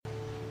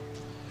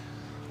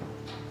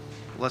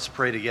Let's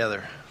pray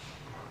together.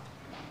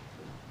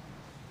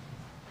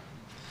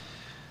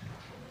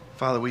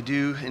 Father, we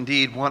do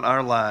indeed want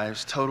our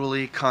lives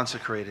totally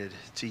consecrated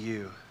to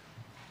you.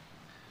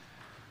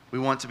 We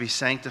want to be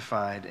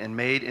sanctified and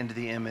made into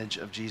the image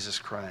of Jesus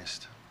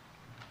Christ.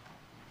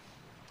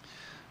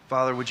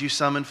 Father, would you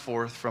summon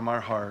forth from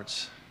our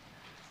hearts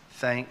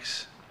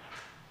thanks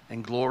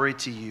and glory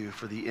to you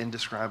for the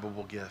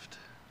indescribable gift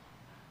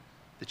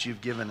that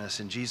you've given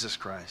us in Jesus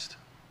Christ.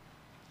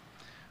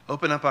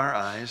 Open up our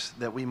eyes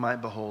that we might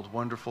behold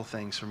wonderful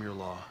things from your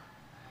law.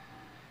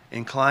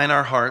 Incline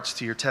our hearts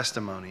to your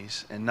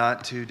testimonies and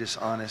not to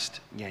dishonest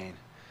gain.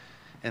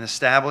 And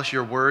establish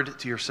your word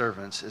to your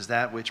servants as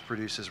that which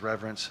produces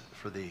reverence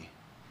for thee.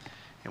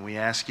 And we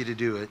ask you to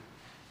do it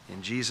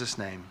in Jesus'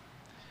 name.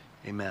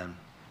 Amen.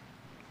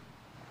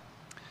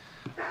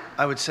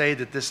 I would say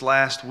that this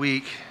last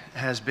week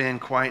has been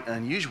quite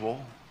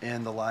unusual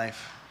in the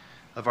life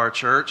of our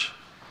church.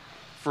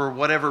 For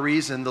whatever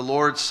reason, the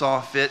Lord saw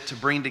fit to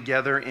bring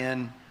together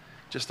in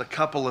just a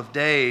couple of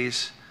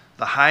days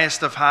the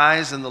highest of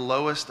highs and the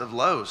lowest of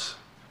lows.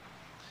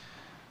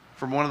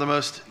 From one of the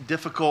most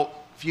difficult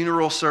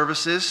funeral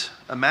services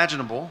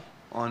imaginable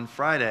on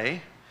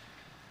Friday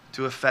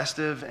to a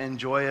festive and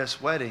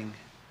joyous wedding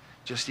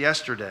just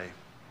yesterday.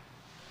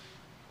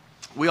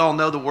 We all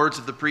know the words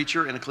of the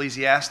preacher in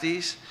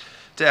Ecclesiastes.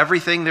 To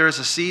everything there is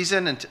a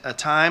season and a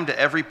time to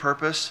every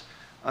purpose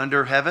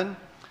under heaven,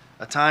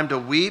 a time to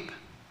weep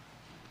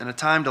and a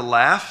time to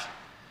laugh,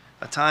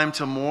 a time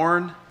to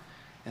mourn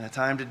and a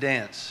time to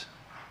dance.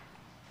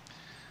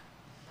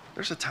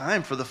 There's a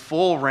time for the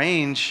full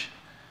range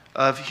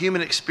of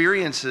human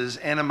experiences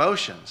and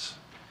emotions.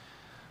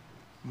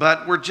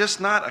 But we're just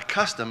not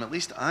accustomed, at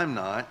least I'm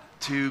not,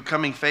 to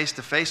coming face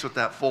to face with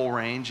that full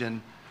range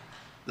in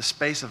the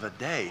space of a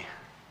day.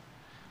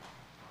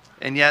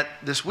 And yet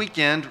this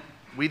weekend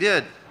we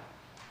did.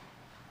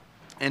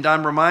 And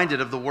I'm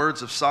reminded of the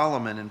words of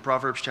Solomon in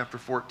Proverbs chapter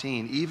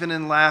 14. Even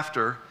in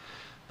laughter,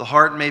 the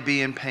heart may be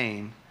in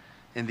pain,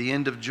 and the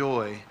end of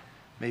joy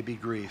may be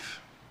grief.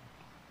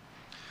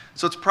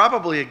 So it's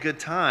probably a good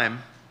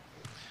time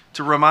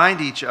to remind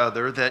each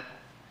other that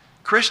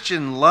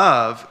Christian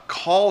love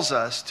calls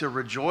us to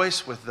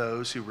rejoice with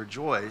those who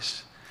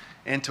rejoice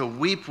and to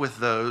weep with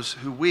those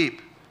who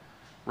weep.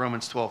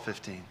 Romans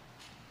 12:15.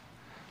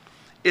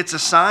 It's a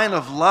sign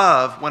of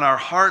love when our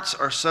hearts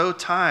are so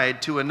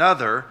tied to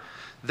another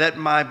that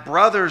my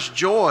brother's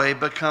joy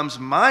becomes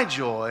my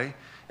joy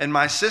and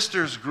my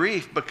sister's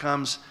grief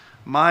becomes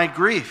my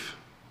grief.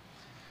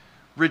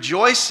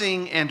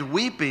 Rejoicing and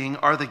weeping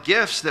are the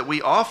gifts that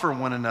we offer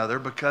one another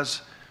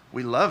because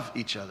we love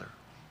each other.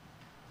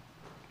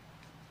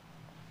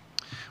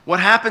 What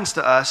happens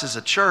to us as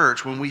a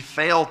church when we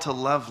fail to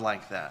love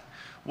like that?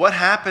 What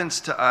happens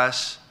to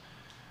us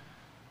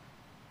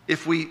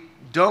if we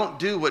don't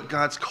do what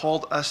God's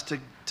called us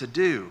to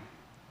do?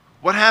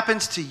 What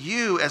happens to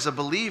you as a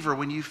believer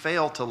when you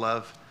fail to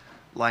love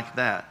like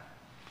that?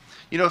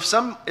 You know,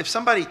 if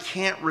somebody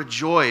can't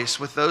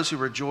rejoice with those who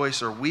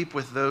rejoice or weep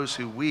with those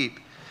who weep,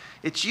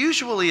 it's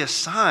usually a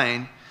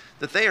sign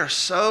that they are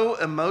so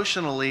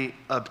emotionally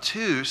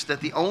obtuse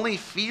that the only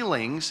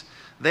feelings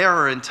they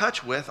are in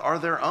touch with are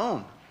their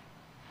own.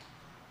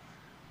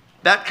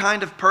 That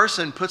kind of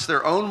person puts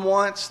their own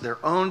wants,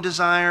 their own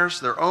desires,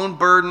 their own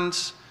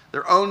burdens,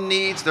 their own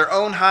needs, their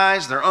own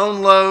highs, their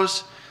own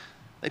lows.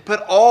 They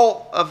put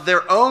all of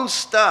their own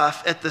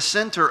stuff at the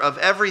center of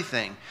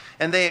everything.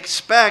 And they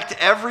expect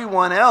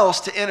everyone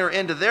else to enter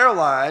into their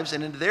lives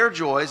and into their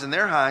joys and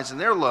their highs and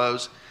their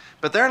lows.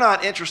 But they're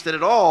not interested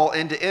at all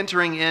into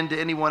entering into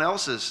anyone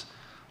else's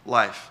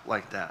life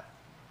like that.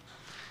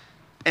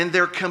 And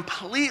they're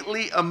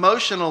completely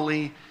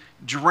emotionally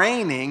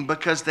draining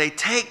because they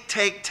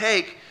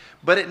take,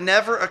 but it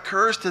never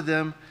occurs to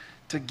them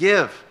to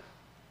give.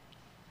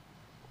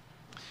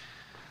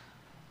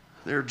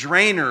 There are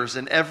drainers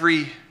in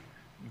every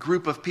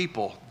group of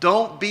people.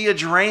 Don't be a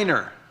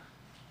drainer.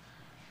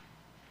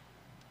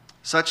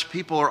 Such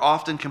people are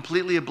often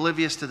completely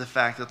oblivious to the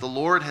fact that the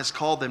Lord has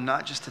called them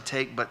not just to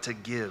take, but to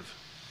give.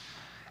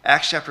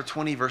 Acts chapter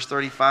 20, verse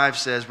 35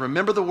 says,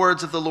 "Remember the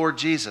words of the Lord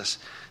Jesus,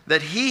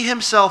 that he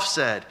himself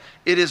said,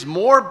 'It is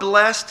more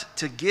blessed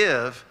to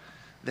give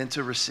than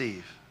to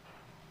receive.'"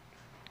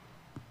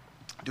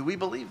 Do we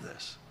believe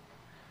this?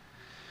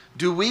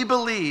 Do we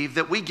believe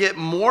that we get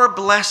more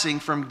blessing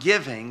from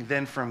giving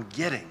than from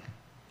getting?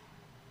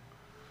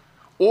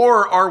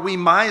 Or are we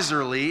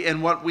miserly in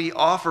what we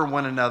offer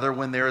one another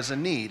when there is a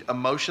need,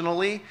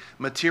 emotionally,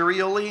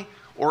 materially,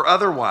 or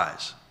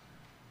otherwise?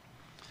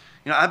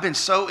 You know, I've been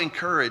so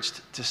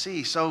encouraged to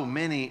see so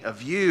many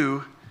of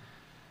you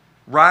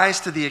rise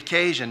to the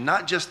occasion,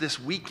 not just this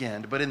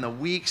weekend, but in the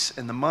weeks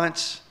and the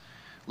months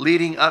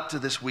leading up to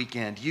this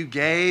weekend. You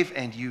gave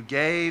and you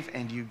gave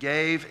and you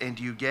gave and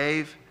you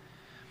gave,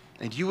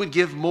 and you would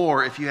give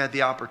more if you had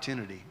the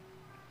opportunity.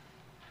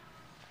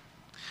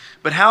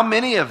 But how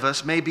many of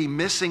us may be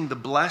missing the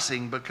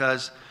blessing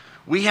because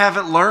we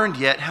haven't learned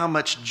yet how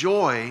much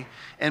joy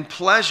and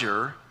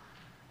pleasure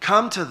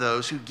come to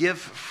those who give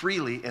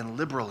freely and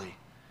liberally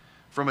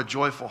from a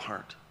joyful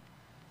heart.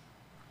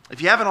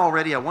 If you haven't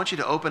already, I want you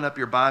to open up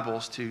your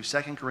Bibles to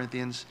 2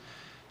 Corinthians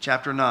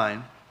chapter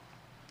 9.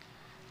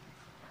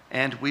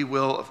 And we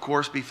will, of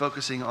course, be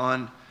focusing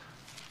on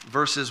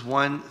verses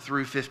 1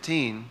 through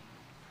 15,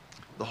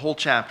 the whole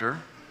chapter.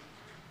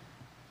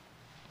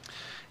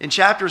 In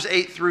chapters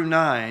 8 through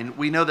 9,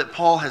 we know that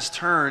Paul has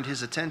turned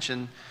his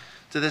attention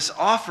to this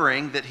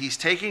offering that he's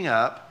taking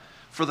up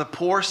for the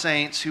poor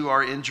saints who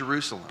are in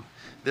Jerusalem.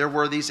 There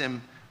were these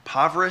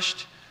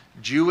impoverished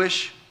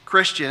Jewish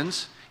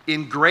Christians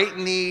in great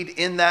need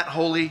in that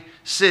holy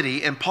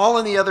city, and Paul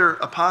and the other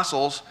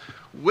apostles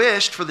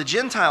wished for the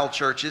Gentile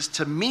churches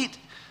to meet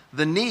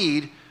the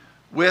need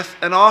with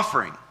an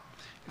offering.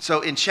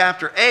 So in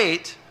chapter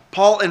 8,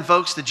 Paul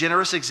invokes the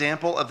generous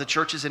example of the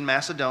churches in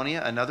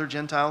Macedonia, another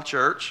Gentile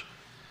church.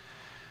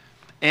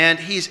 And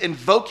he's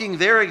invoking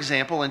their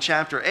example in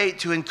chapter 8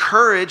 to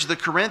encourage the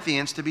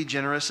Corinthians to be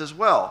generous as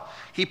well.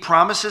 He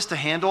promises to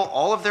handle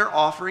all of their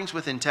offerings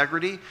with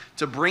integrity,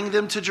 to bring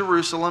them to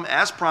Jerusalem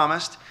as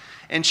promised.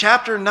 And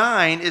chapter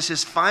 9 is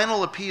his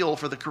final appeal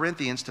for the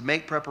Corinthians to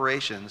make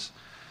preparations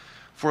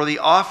for the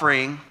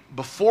offering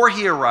before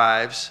he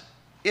arrives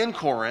in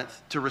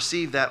Corinth to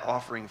receive that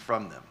offering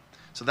from them.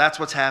 So that's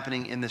what's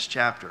happening in this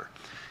chapter.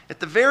 At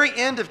the very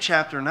end of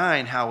chapter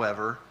 9,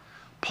 however,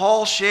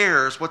 Paul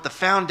shares what the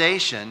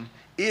foundation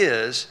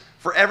is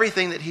for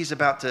everything that he's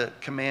about to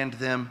command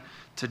them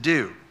to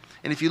do.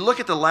 And if you look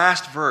at the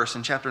last verse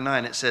in chapter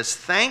 9, it says,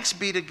 "Thanks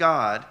be to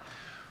God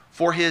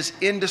for his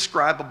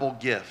indescribable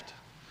gift."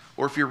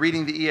 Or if you're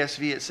reading the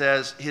ESV, it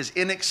says, "his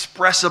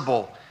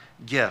inexpressible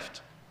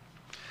gift."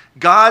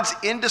 God's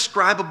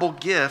indescribable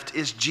gift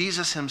is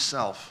Jesus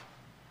himself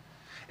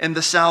and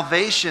the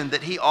salvation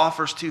that he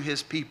offers to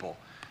his people.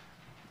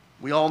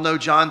 We all know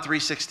John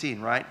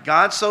 3:16, right?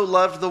 God so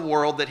loved the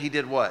world that he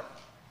did what?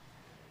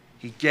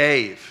 He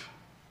gave.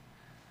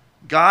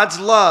 God's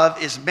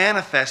love is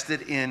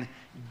manifested in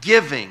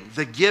giving,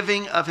 the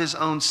giving of his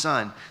own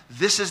son.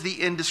 This is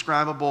the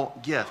indescribable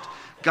gift.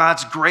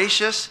 God's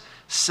gracious,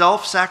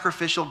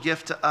 self-sacrificial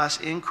gift to us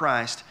in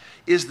Christ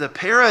is the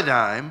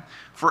paradigm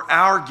for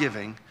our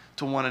giving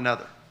to one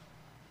another.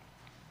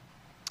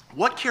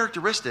 What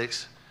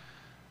characteristics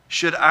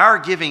should our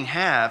giving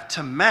have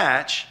to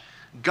match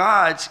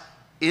God's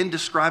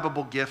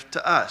indescribable gift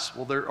to us?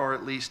 Well, there are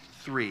at least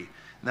three,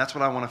 and that's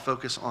what I want to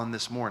focus on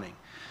this morning.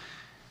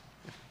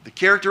 The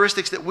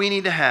characteristics that we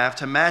need to have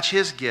to match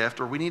his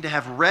gift, or we need to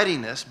have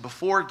readiness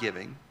before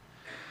giving,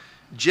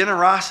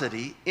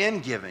 generosity in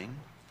giving,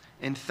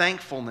 and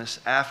thankfulness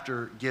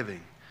after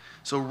giving.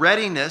 So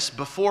readiness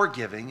before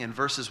giving in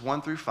verses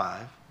 1 through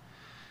 5,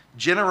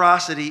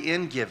 generosity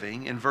in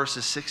giving in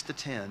verses 6 to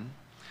 10,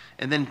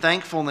 and then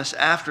thankfulness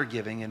after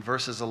giving in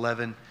verses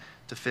 11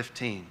 to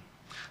 15.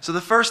 So the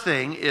first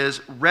thing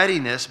is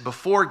readiness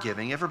before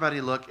giving.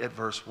 Everybody look at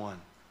verse 1.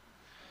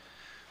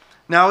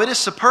 "Now it is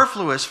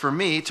superfluous for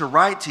me to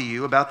write to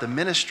you about the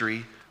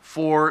ministry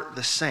for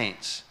the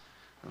saints."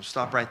 I'll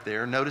stop right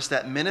there. Notice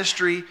that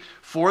ministry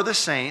for the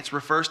saints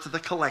refers to the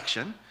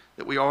collection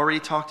that we already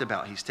talked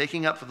about. He's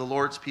taking up for the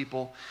Lord's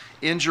people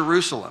in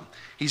Jerusalem.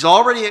 He's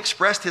already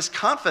expressed his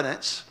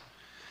confidence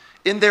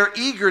in their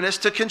eagerness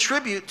to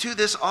contribute to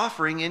this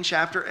offering in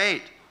chapter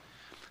 8.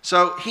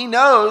 So he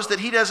knows that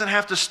he doesn't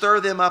have to stir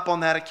them up on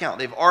that account.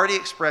 They've already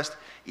expressed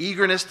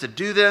eagerness to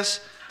do this.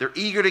 They're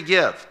eager to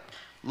give.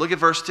 Look at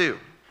verse 2.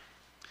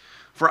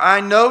 "For I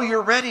know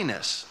your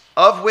readiness,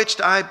 of which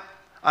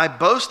I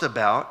boast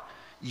about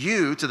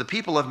you to the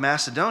people of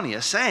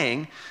Macedonia,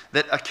 saying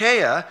that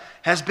Achaia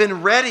has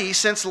been ready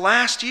since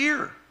last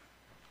year,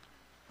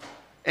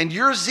 and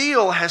your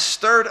zeal has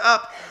stirred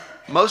up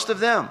most of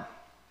them."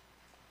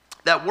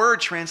 That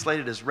word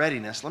translated as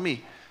readiness, let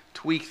me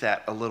tweak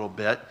that a little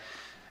bit.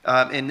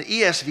 In the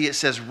ESV it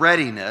says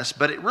readiness,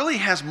 but it really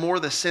has more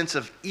the sense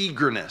of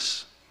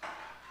eagerness.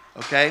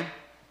 Okay?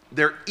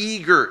 They're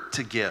eager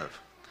to give.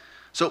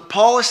 So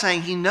Paul is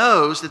saying he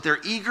knows that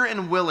they're eager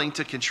and willing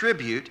to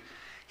contribute.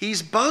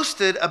 He's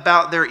boasted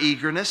about their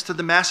eagerness to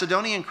the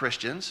Macedonian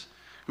Christians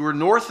who are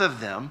north of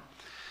them.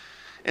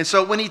 And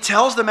so when he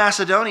tells the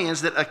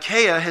Macedonians that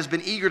Achaia has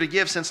been eager to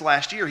give since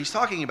last year, he's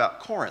talking about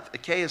Corinth.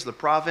 Achaia is the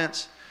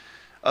province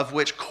of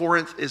which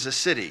Corinth is a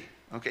city,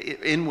 okay,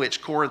 in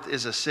which Corinth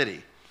is a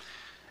city.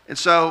 And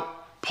so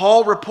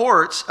Paul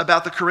reports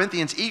about the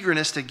Corinthians'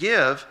 eagerness to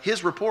give.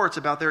 His reports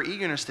about their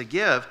eagerness to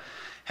give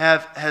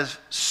has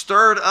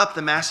stirred up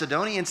the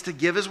Macedonians to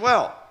give as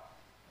well.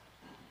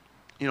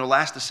 You know,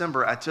 last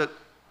December I took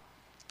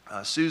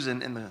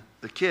Susan and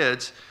the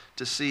kids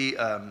to see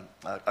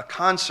a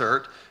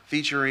concert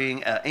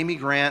featuring Amy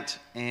Grant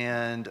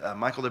and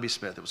Michael W.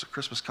 Smith. It was a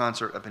Christmas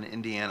concert up in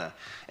Indiana.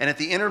 And at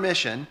the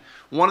intermission,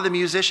 one of the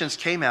musicians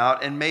came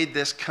out and made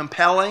this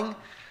compelling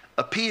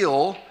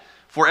appeal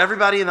for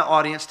everybody in the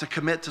audience to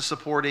commit to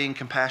supporting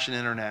Compassion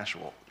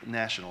International,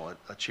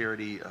 a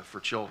charity for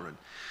children.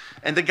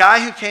 And the guy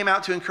who came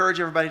out to encourage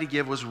everybody to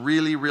give was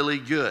really, really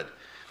good.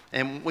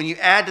 And when you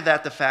add to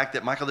that the fact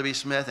that Michael W.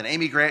 Smith and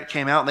Amy Grant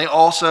came out and they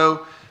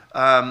also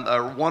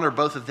or one or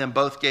both of them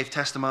both gave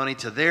testimony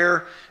to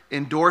their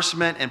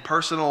endorsement and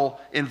personal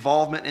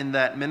involvement in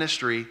that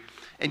ministry.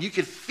 And you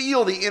could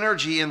feel the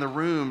energy in the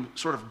room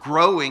sort of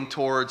growing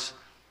towards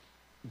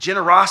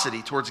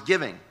generosity, towards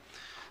giving.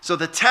 So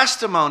the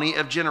testimony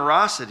of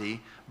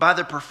generosity by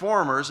the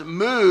performers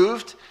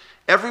moved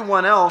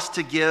everyone else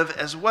to give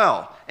as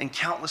well. And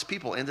countless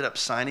people ended up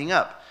signing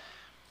up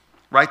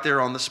right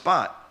there on the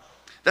spot.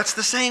 That's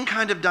the same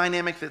kind of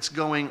dynamic that's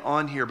going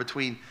on here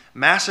between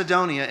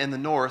Macedonia in the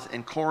north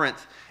and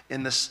Corinth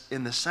in the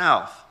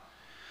south.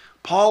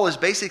 Paul is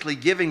basically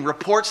giving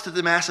reports to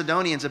the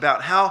Macedonians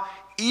about how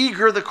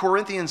eager the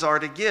Corinthians are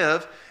to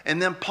give,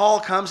 and then Paul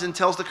comes and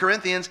tells the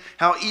Corinthians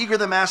how eager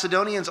the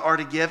Macedonians are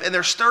to give, and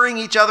they're stirring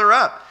each other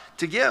up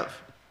to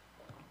give.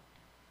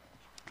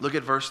 Look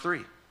at verse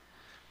 3.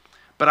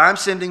 But I'm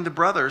sending the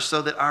brothers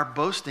so that our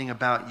boasting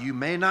about you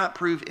may not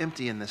prove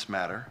empty in this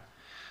matter,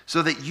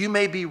 so that you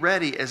may be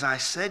ready as I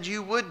said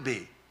you would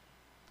be.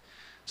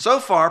 So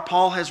far,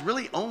 Paul has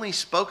really only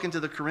spoken to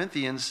the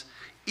Corinthians'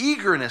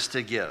 eagerness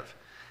to give.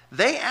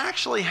 They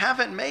actually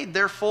haven't made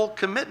their full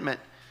commitment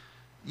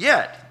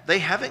yet. They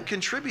haven't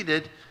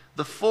contributed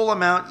the full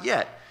amount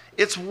yet.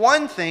 It's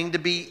one thing to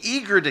be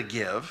eager to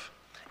give.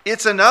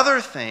 It's another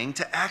thing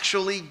to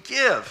actually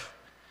give.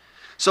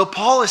 So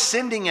Paul is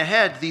sending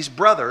ahead these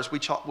brothers,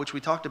 which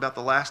we talked about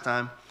the last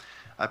time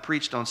I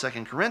preached on 2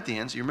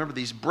 Corinthians. You remember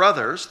these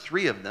brothers,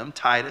 3 of them,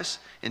 Titus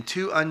and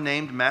 2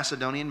 unnamed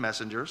Macedonian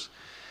messengers.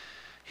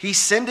 He's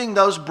sending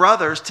those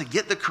brothers to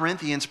get the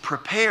Corinthians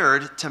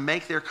prepared to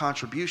make their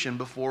contribution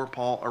before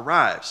Paul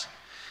arrives.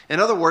 In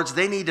other words,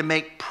 they need to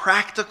make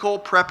practical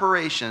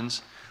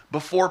preparations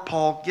before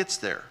Paul gets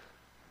there.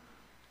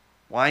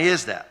 Why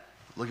is that?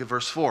 Look at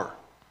verse 4.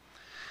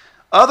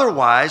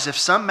 Otherwise, if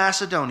some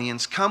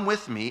Macedonians come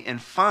with me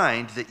and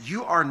find that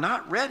you are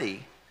not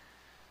ready,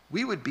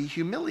 we would be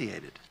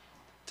humiliated,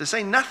 to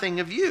say nothing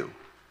of you,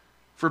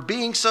 for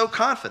being so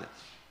confident.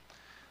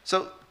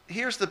 So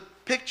here's the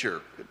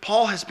picture.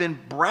 Paul has been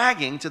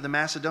bragging to the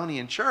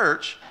Macedonian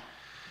church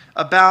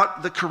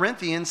about the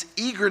Corinthians'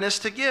 eagerness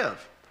to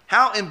give.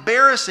 How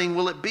embarrassing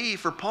will it be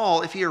for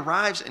Paul if he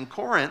arrives in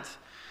Corinth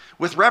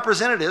with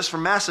representatives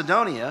from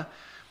Macedonia,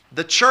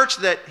 the church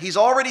that he's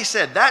already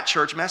said, that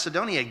church,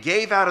 Macedonia,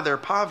 gave out of their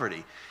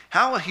poverty.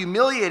 How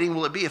humiliating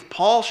will it be if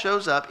Paul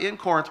shows up in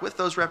Corinth with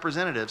those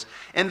representatives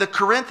and the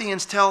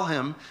Corinthians tell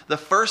him the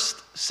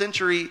first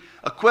century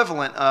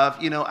equivalent of,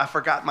 I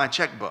forgot my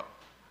checkbook.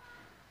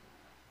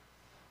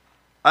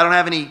 I don't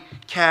have any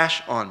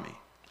cash on me.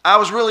 I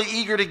was really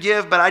eager to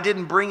give, but I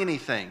didn't bring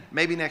anything.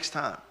 Maybe next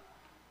time.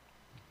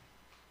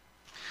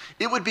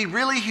 It would be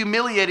really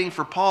humiliating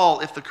for Paul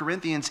if the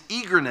Corinthians'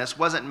 eagerness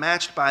wasn't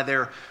matched by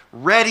their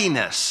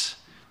readiness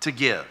to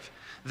give.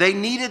 They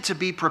needed to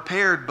be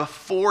prepared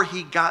before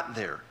he got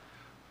there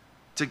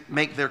to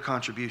make their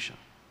contribution.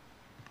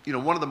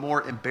 One of the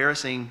more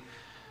embarrassing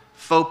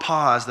faux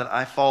pas that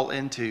I fall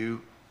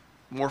into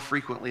more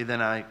frequently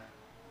than I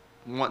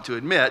want to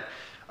admit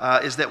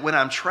is that when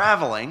I'm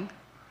traveling,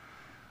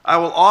 I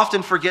will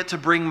often forget to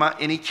bring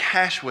any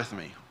cash with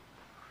me.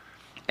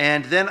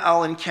 And then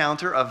I'll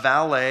encounter a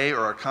valet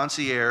or a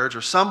concierge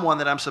or someone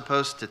that I'm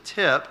supposed to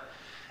tip,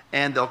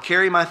 and they'll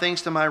carry my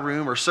things to my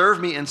room or serve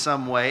me in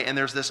some way, and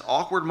there's this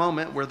awkward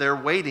moment where they're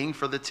waiting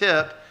for the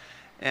tip,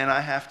 and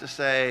I have to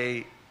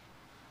say,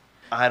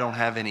 I don't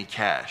have any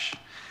cash.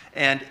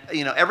 And,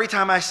 every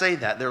time I say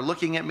that, they're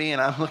looking at me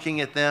and I'm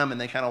looking at them, and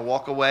they kind of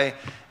walk away,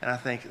 and I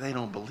think, they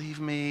don't believe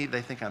me.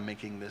 They think I'm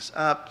making this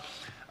up.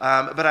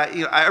 But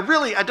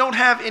I don't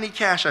have any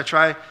cash, I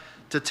try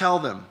to tell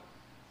them,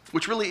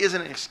 which really isn't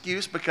an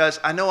excuse because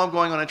I know I'm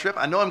going on a trip.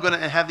 I know I'm going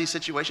to have these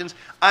situations.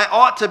 I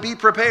ought to be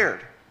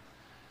prepared.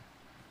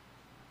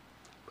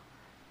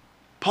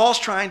 Paul's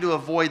trying to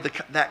avoid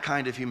that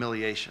kind of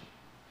humiliation.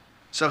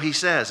 So he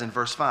says in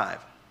verse 5,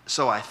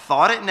 so I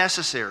thought it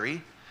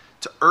necessary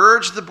to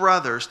urge the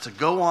brothers to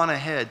go on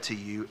ahead to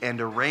you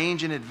and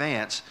arrange in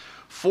advance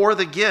for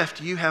the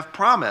gift you have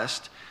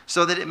promised,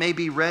 so that it may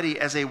be ready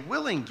as a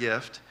willing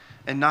gift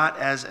and not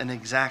as an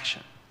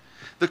exaction.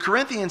 The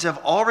Corinthians have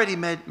already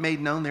made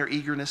known their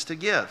eagerness to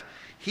give.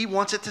 He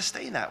wants it to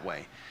stay that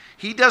way.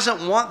 He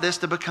doesn't want this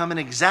to become an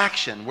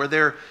exaction where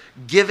they're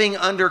giving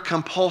under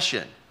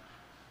compulsion.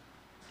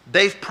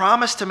 They've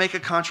promised to make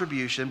a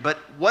contribution, but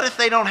what if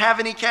they don't have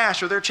any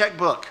cash or their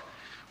checkbook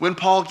when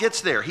Paul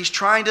gets there? He's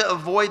trying to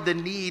avoid the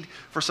need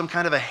for some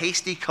kind of a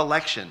hasty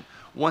collection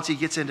once he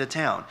gets into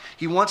town.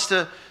 He wants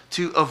to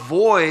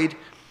avoid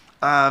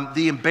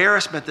the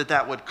embarrassment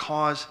that would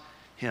cause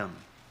him.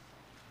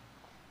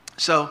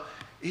 So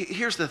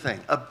here's the thing.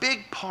 A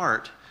big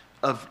part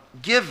of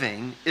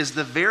giving is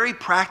the very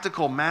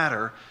practical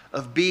matter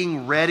of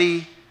being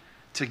ready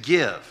to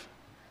give.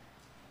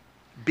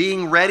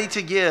 Being ready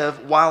to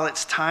give while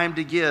it's time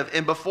to give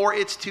and before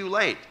it's too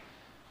late.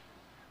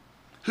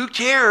 Who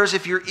cares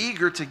if you're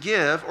eager to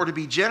give or to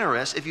be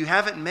generous if you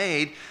haven't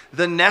made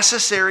the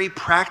necessary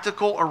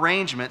practical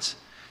arrangements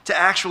to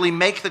actually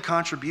make the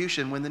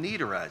contribution when the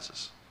need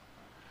arises?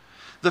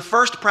 The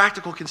first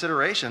practical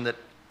consideration that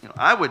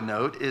I would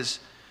note is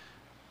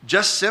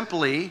just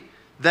simply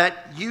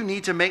that you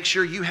need to make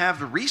sure you have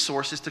the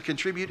resources to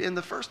contribute in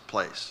the first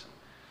place.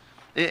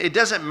 It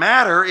doesn't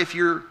matter if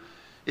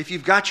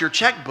you've got your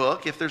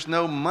checkbook, if there's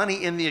no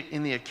money in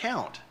the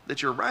account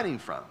that you're writing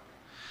from.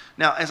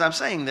 Now, as I'm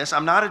saying this,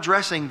 I'm not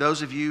addressing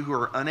those of you who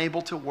are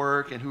unable to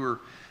work and who are,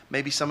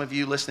 maybe some of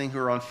you listening who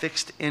are on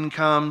fixed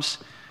incomes,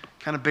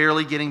 kind of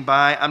barely getting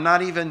by. I'm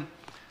not even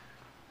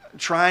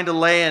trying to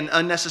lay an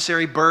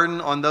unnecessary burden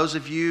on those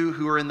of you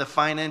who are in the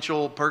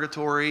financial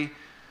purgatory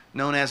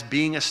known as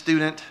being a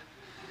student.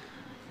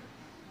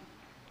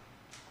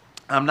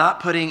 I'm not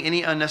putting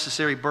any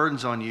unnecessary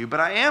burdens on you, but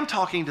I am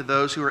talking to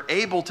those who are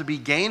able to be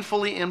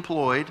gainfully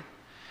employed,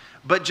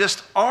 but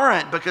just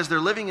aren't because they're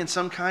living in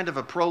some kind of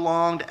a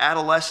prolonged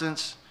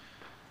adolescence,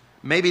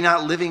 maybe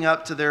not living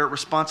up to their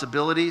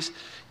responsibilities.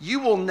 You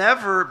will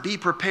never be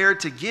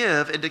prepared to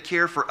give and to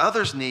care for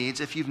others'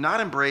 needs if you've not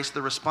embraced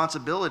the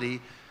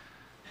responsibility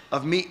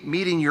of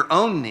meeting your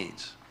own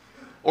needs,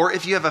 or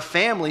if you have a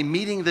family,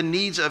 meeting the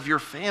needs of your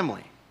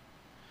family.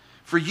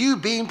 For you,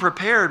 being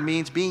prepared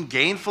means being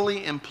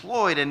gainfully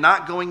employed and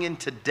not going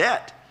into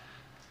debt,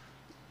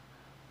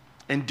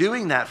 and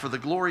doing that for the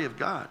glory of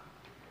God.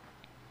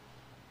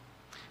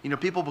 You know,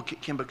 people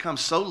can become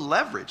so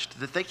leveraged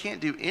that they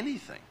can't do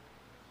anything.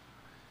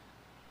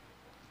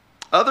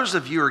 Others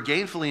of you are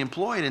gainfully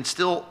employed and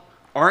still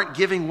aren't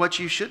giving what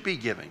you should be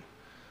giving,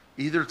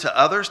 either to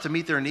others to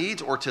meet their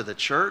needs or to the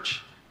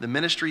church, the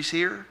ministries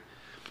here.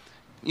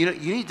 You know,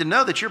 you need to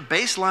know that your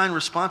baseline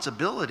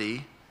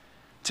responsibility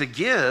to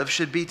give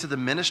should be to the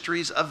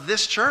ministries of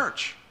this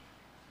church.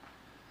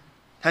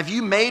 Have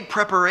you made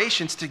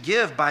preparations to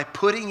give by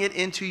putting it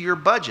into your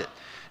budget?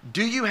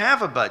 Do you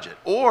have a budget?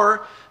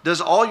 Or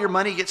does all your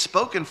money get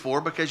spoken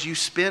for because you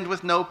spend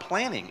with no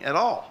planning at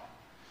all?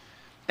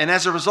 And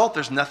as a result,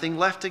 there's nothing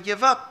left to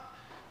give up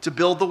to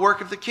build the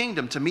work of the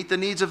kingdom, to meet the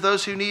needs of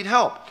those who need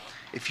help.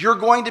 If you're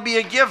going to be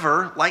a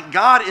giver, like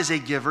God is a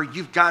giver,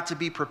 you've got to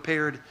be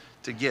prepared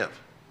to give.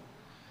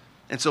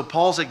 And so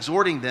Paul's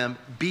exhorting them,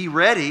 be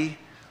ready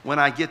when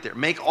I get there.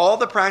 Make all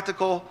the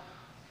practical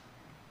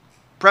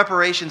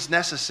preparations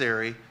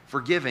necessary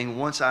for giving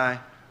once I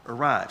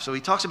arrive. So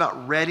he talks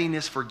about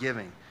readiness for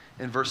giving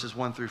in verses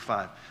 1 through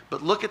 5.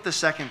 But look at the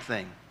second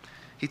thing.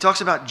 He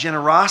talks about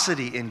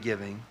generosity in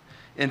giving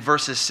in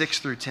verses 6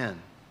 through 10.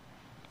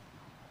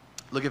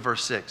 Look at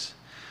verse 6.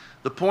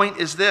 The point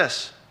is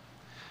this: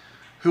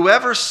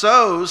 whoever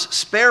sows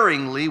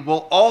sparingly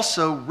will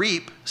also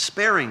reap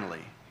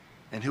sparingly,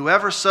 and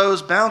whoever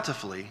sows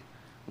bountifully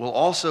will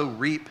also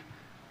reap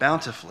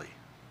bountifully.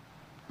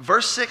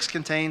 Verse 6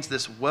 contains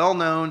this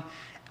well-known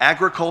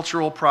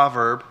agricultural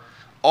proverb: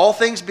 all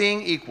things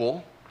being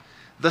equal,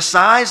 the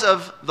size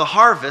of the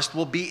harvest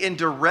will be in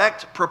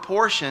direct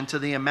proportion to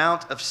the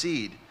amount of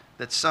seed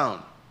that's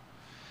sown.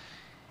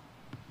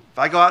 If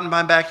I go out in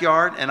my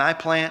backyard and I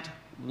plant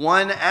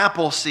one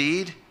apple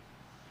seed,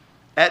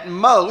 at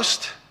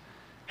most,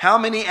 how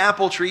many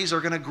apple trees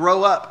are going to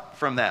grow up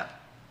from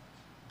that?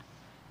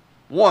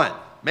 One,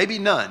 maybe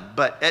none,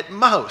 but at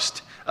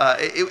most,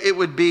 it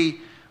would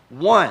be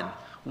one.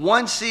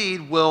 One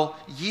seed will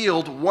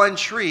yield one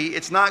tree.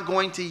 It's not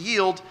going to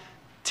yield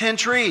 10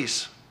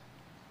 trees.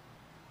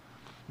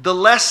 The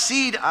less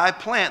seed I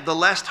plant, the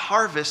less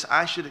harvest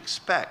I should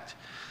expect.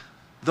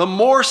 The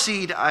more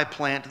seed I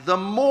plant, the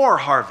more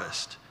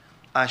harvest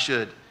I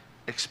should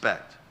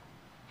expect.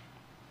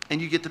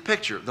 And you get the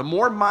picture. The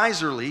more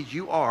miserly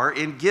you are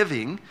in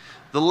giving,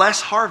 the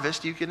less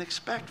harvest you can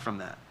expect from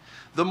that.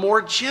 The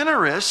more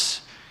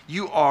generous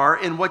you are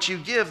in what you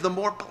give, the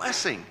more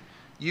blessing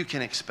you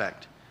can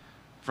expect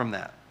from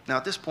that. Now,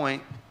 at this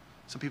point,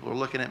 some people are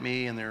looking at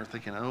me and they're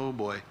thinking, oh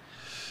boy,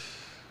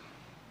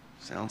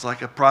 sounds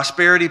like a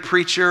prosperity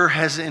preacher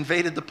has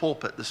invaded the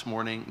pulpit this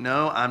morning.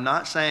 No, I'm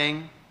not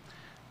saying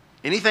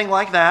anything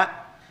like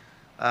that.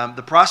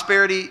 The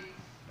prosperity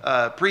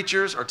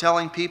preachers are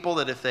telling people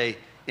that if they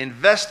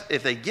invest,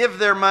 if they give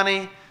their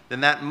money,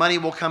 then that money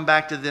will come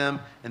back to them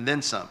and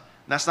then some.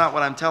 And that's not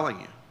what I'm telling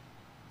you.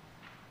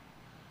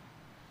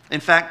 In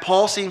fact,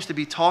 Paul seems to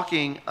be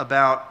talking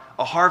about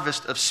a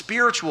harvest of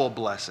spiritual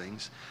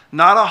blessings,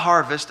 not a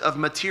harvest of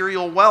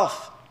material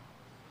wealth.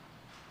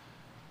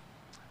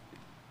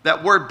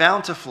 That word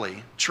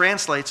bountifully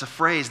translates a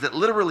phrase that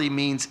literally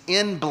means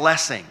in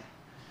blessing.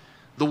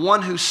 The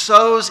one who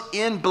sows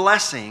in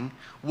blessing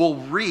will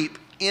reap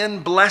in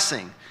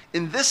blessing.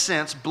 In this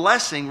sense,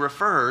 blessing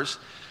refers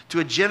to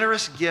a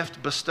generous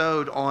gift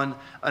bestowed on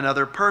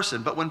another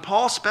person. But when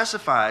Paul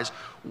specifies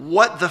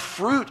what the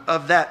fruit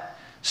of that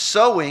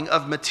sowing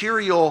of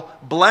material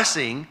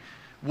blessing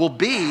will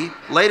be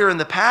later in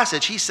the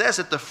passage, he says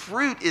that the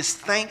fruit is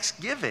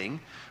thanksgiving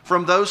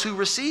from those who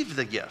received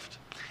the gift,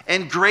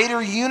 and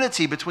greater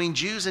unity between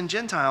Jews and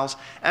Gentiles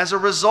as a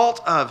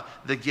result of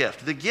the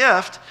gift. The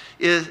gift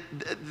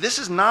this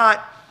is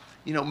not,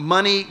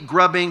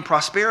 money-grubbing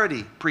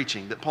prosperity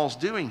preaching that Paul's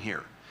doing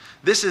here.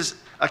 This is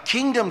a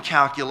kingdom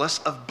calculus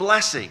of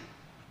blessing.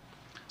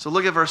 So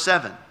look at verse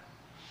 7.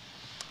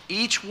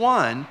 Each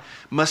one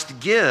must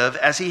give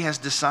as he has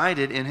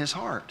decided in his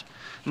heart,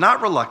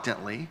 not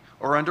reluctantly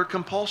or under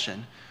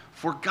compulsion,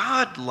 for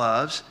God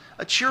loves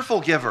a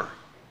cheerful giver.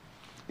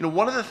 You know,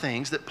 one of the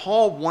things that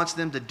Paul wants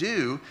them to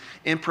do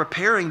in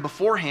preparing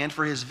beforehand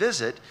for his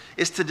visit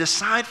is to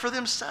decide for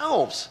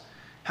themselves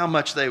how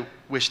much they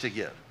wish to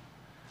give.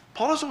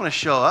 Paul doesn't want to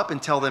show up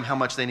and tell them how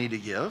much they need to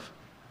give.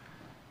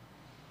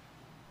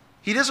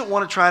 He doesn't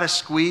want to try to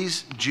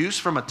squeeze juice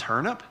from a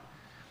turnip.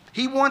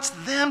 He wants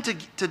them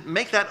to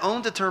make that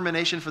own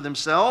determination for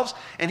themselves,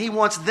 and he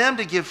wants them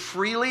to give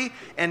freely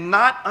and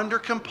not under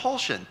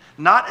compulsion,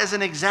 not as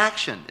an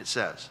exaction, it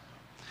says.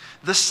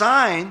 The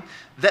sign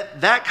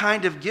that that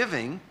kind of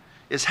giving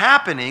is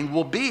happening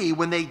will be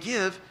when they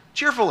give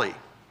cheerfully.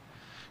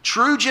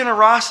 True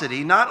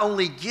generosity not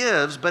only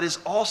gives, but is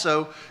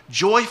also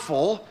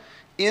joyful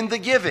in the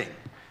giving.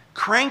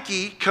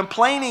 Cranky,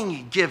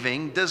 complaining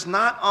giving does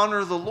not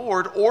honor the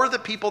Lord or the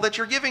people that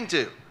you're giving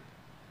to.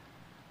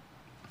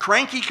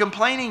 Cranky,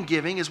 complaining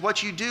giving is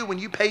what you do when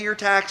you pay your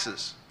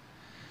taxes.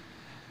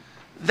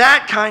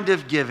 That kind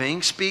of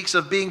giving speaks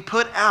of being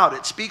put out.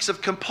 It speaks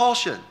of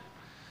compulsion.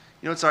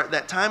 You know, it's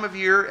that time of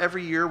year,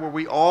 every year, where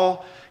we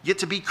all get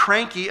to be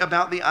cranky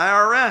about the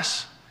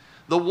IRS,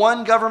 the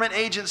one government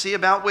agency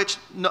about which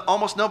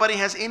almost nobody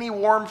has any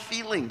warm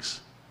feelings.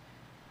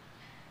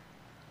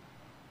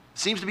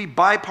 Seems to be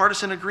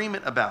bipartisan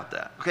agreement about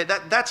that. Okay,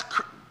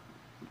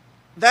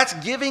 that's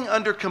giving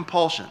under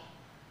compulsion.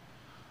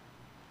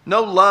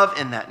 No love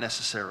in that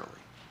necessarily.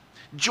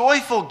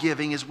 Joyful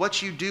giving is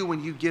what you do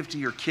when you give to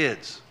your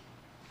kids.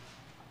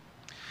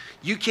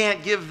 You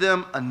can't give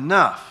them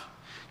enough.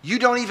 You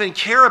don't even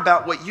care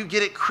about what you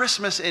get at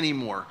Christmas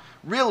anymore.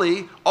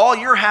 Really, all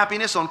your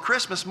happiness on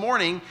Christmas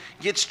morning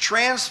gets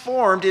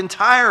transformed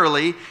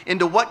entirely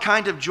into what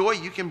kind of joy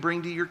you can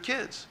bring to your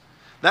kids.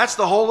 That's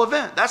the whole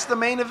event. That's the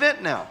main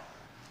event now.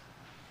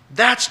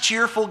 That's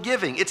cheerful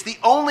giving. It's the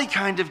only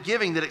kind of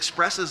giving that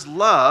expresses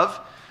love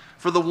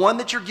for the one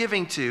that you're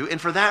giving to,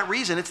 and for that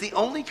reason, it's the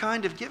only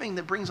kind of giving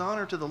that brings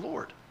honor to the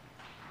Lord.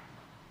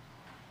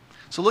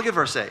 So look at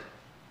verse 8.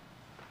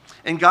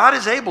 And God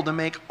is able to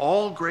make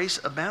all grace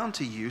abound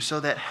to you,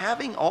 so that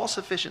having all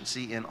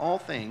sufficiency in all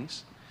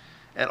things,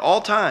 at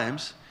all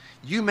times,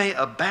 you may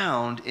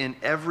abound in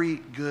every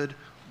good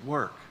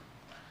work.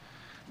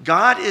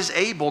 God is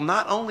able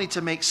not only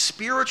to make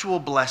spiritual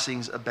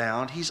blessings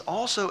abound, he's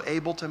also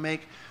able to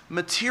make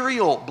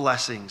material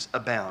blessings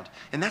abound.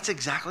 And that's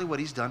exactly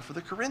what he's done for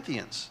the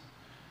Corinthians.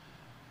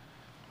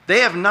 They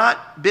have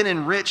not been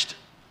enriched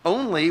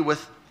only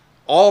with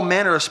all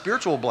manner of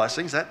spiritual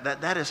blessings.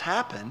 That has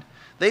happened.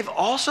 They've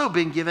also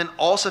been given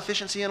all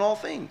sufficiency in all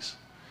things,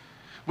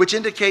 which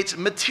indicates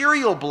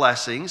material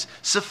blessings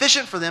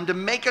sufficient for them to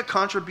make a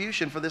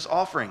contribution for this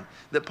offering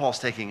that Paul's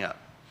taking up.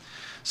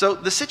 So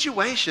the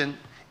situation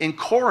in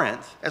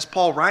Corinth, as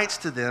Paul writes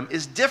to them,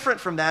 is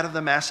different from that of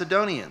the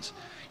Macedonians.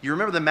 You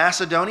remember the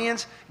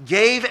Macedonians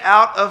gave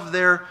out of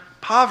their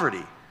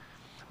poverty.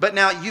 But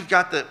now you've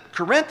got the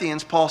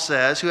Corinthians, Paul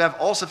says, who have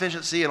all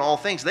sufficiency in all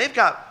things. They've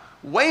got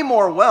way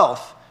more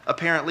wealth,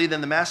 apparently,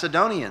 than the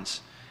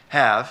Macedonians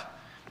have.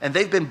 And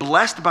they've been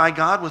blessed by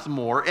God with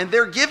more. And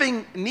their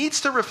giving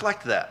needs to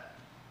reflect that.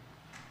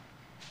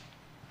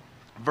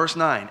 Verse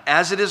 9,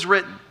 as it is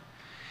written,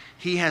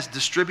 he has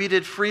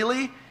distributed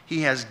freely,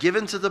 he has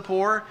given to the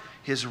poor,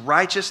 his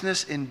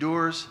righteousness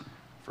endures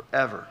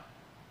forever.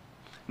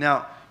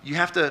 Now, you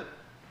have to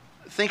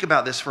think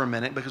about this for a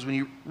minute, because when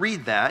you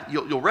read that,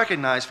 you'll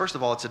recognize, first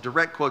of all, it's a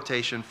direct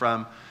quotation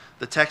from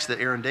the text that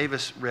Aaron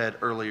Davis read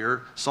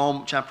earlier,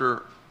 Psalm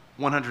chapter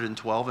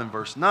 112 and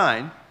verse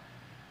 9.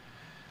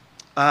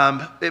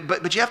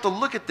 But you have to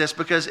look at this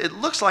because it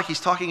looks like he's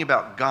talking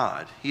about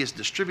God. He has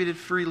distributed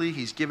freely,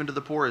 he's given to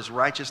the poor, his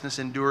righteousness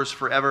endures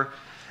forever.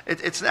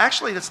 It's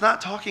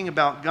not talking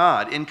about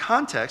God. In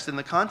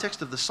the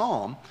context of the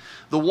psalm,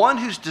 the one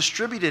who's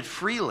distributed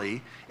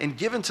freely and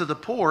given to the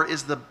poor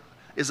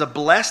is a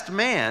blessed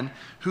man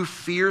who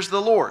fears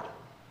the Lord.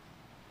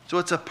 So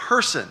it's a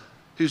person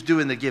who's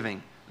doing the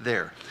giving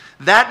there.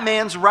 That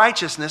man's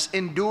righteousness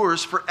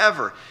endures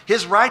forever.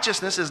 His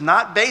righteousness is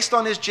not based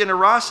on his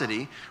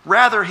generosity.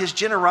 Rather, his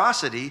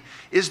generosity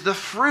is the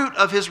fruit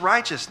of his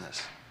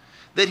righteousness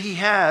that he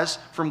has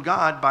from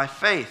God by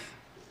faith.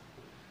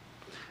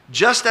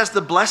 Just as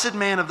the blessed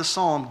man of the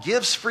psalm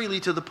gives freely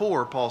to the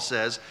poor, Paul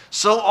says,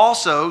 so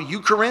also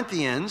you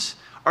Corinthians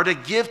are to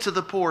give to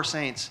the poor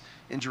saints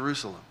in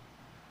Jerusalem.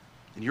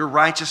 And your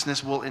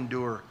righteousness will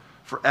endure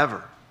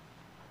forever.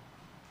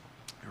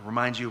 It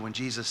reminds you when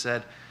Jesus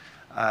said,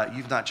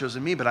 you've not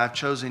chosen me, but I've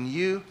chosen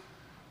you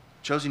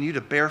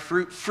to bear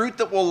fruit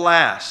that will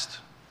last.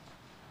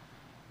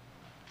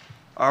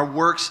 Our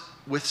works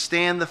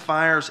withstand the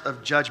fires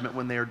of judgment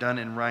when they are done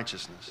in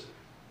righteousness.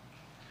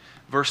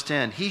 Verse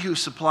 10, he who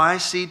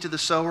supplies seed to the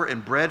sower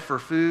and bread for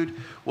food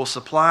will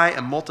supply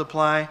and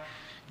multiply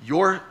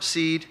your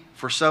seed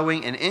for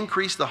sowing and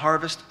increase the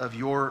harvest of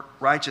your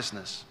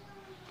righteousness.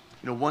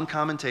 You know, one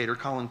commentator,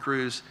 Colin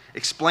Cruz,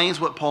 explains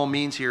what Paul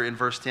means here in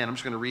verse 10. I'm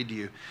just going to read to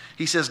you.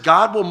 He says,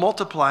 God will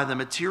multiply the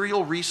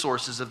material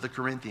resources of the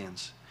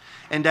Corinthians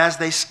and as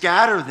they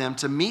scatter them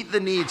to meet the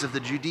needs of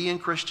the Judean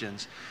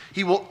Christians,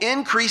 he will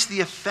increase the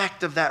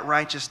effect of that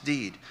righteous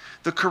deed.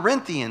 The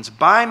Corinthians,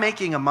 by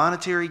making a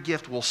monetary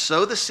gift, will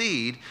sow the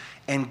seed,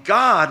 and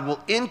God will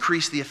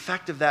increase the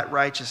effect of that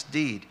righteous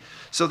deed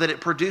so that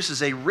it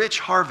produces a rich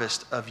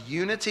harvest of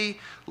unity,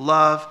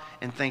 love,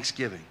 and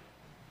thanksgiving.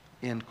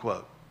 End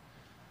quote.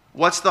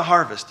 What's the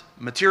harvest?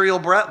 Material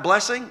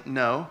blessing?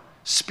 No.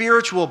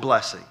 Spiritual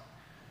blessing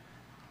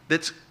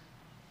that's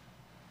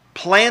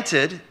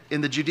planted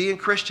in the Judean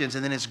Christians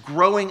and then is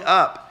growing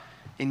up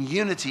in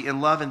unity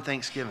and love and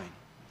thanksgiving.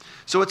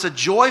 So it's a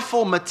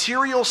joyful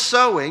material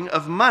sowing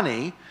of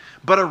money,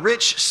 but a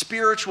rich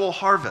spiritual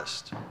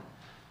harvest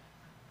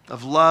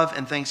of love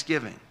and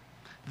thanksgiving.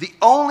 The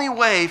only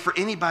way for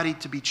anybody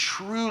to be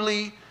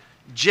truly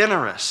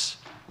generous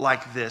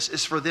like this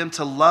is for them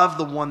to love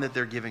the one that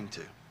they're giving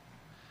to.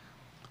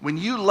 When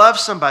you love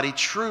somebody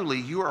truly,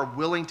 you are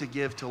willing to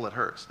give till it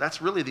hurts.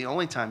 That's really the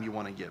only time you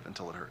want to give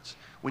until it hurts,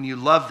 when you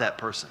love that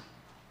person.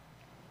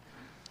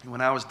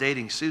 When I was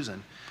dating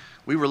Susan,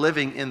 we were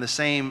living in the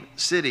same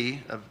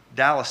city of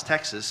Dallas,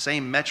 Texas,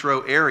 same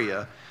metro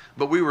area,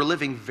 but we were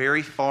living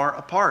very far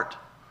apart.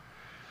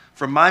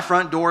 From my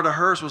front door to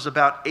hers was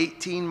about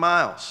 18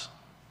 miles.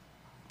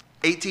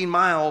 18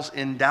 miles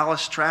in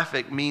Dallas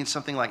traffic means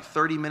something like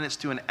 30 minutes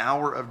to an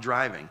hour of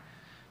driving,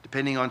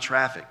 depending on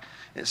traffic.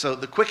 And so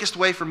the quickest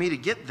way for me to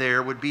get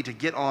there would be to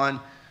get on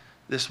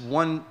this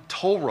one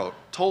toll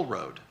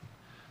road.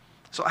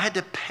 So I had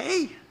to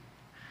pay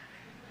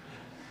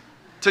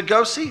to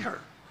go see her.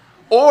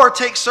 Or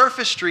take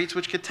surface streets,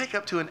 which could take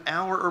up to an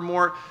hour or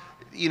more,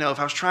 if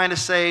I was trying to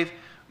save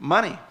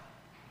money.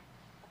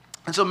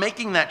 And so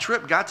making that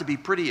trip got to be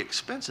pretty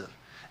expensive.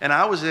 And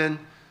I was in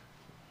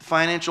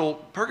financial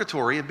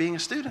purgatory of being a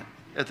student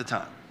at the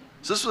time.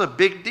 So this was a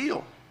big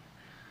deal.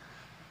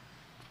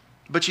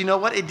 But you know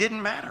what? It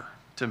didn't matter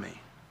to me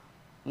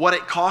what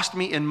it cost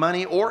me in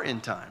money or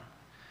in time.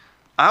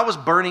 I was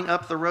burning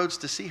up the roads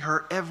to see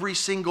her every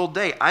single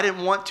day. I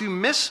didn't want to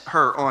miss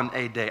her on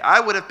a day. I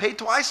would have paid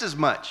twice as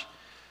much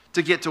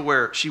to get to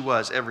where she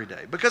was every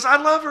day because I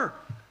love her.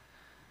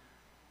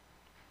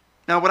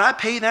 Now, would I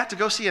pay that to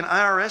go see an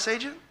IRS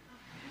agent?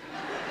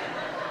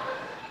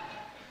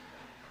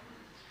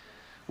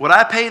 Would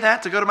I pay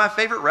that to go to my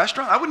favorite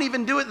restaurant? I wouldn't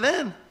even do it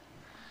then.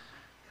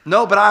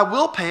 No, but I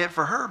will pay it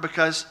for her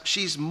because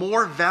she's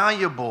more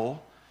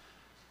valuable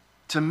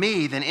to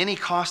me than any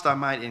cost I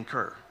might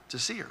incur to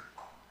see her.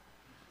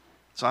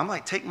 So I'm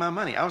like, take my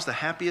money. I was the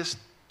happiest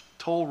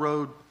toll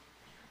road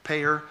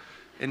payer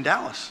in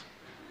Dallas.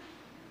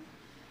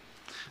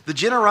 The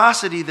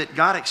generosity that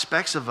God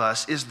expects of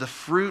us is the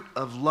fruit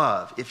of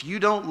love. If you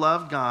don't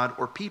love God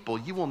or people,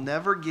 you will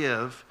never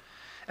give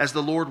as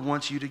the Lord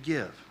wants you to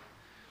give.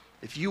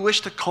 If you wish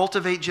to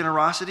cultivate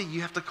generosity,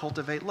 you have to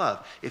cultivate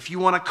love. If you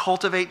want to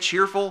cultivate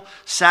cheerful,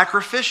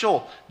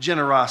 sacrificial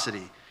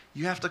generosity,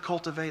 you have to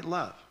cultivate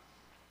love.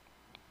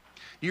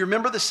 You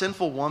remember the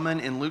sinful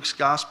woman in Luke's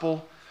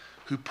gospel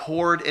who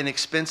poured an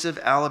expensive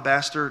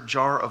alabaster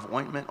jar of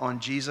ointment on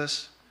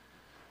Jesus?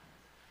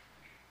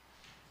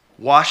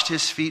 Washed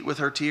his feet with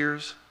her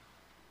tears?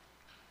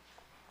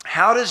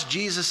 How does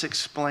Jesus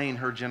explain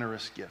her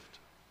generous gift?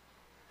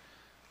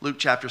 Luke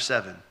chapter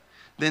 7.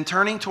 Then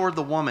turning toward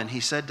the woman, he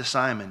said to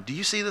Simon, "Do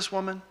you see this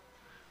woman?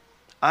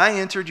 I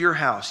entered your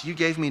house. You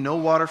gave me no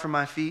water for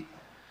my feet,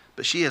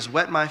 but she has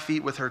wet my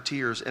feet with her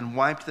tears and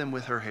wiped them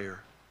with her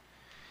hair.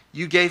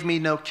 You gave me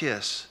no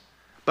kiss,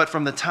 but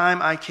from the time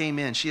I came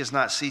in, she has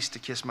not ceased to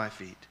kiss my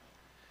feet.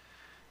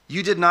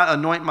 You did not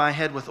anoint my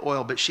head with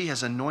oil, but she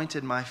has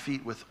anointed my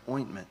feet with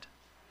ointment.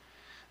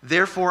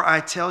 Therefore I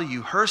tell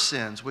you, her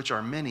sins, which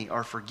are many,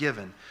 are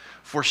forgiven,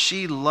 for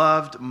she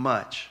loved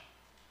much.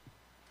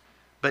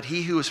 But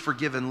he who is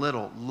forgiven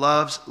little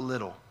loves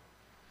little."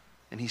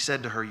 And he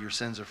said to her, "Your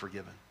sins are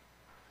forgiven."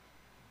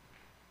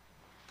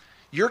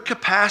 Your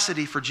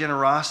capacity for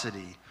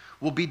generosity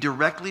will be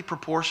directly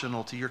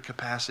proportional to your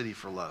capacity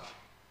for love.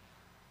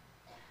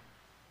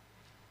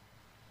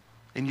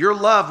 And your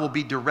love will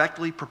be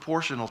directly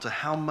proportional to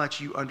how much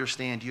you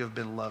understand you have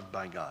been loved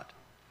by God.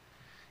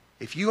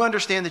 If you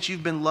understand that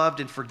you've been loved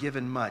and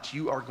forgiven much,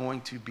 you are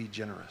going to be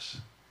generous.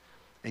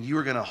 And you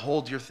are going to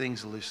hold your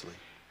things loosely.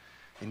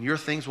 And your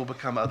things will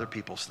become other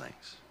people's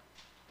things.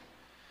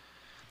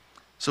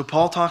 So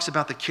Paul talks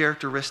about the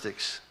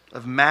characteristics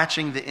of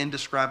matching the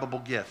indescribable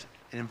gift.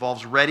 It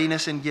involves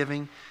readiness in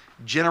giving,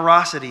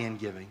 generosity in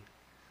giving.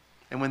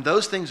 And when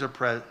those things are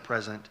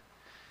present,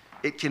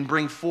 it can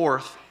bring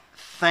forth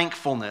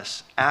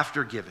thankfulness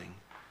after giving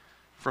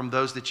from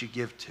those that you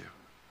give to.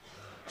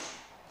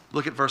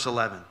 Look at verse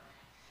 11.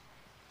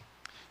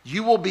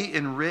 You will be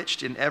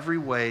enriched in every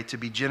way to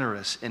be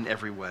generous in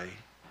every way,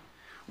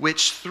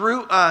 which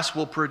through us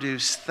will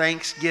produce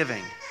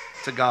thanksgiving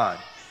to God.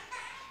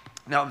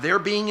 Now, their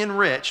being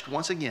enriched,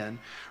 once again,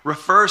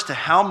 refers to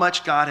how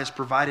much God has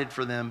provided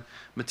for them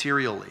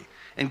materially.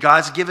 And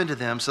God's given to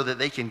them so that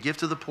they can give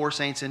to the poor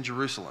saints in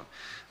Jerusalem.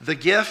 The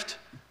gift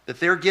that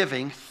they're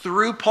giving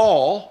through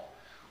Paul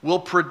will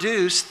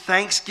produce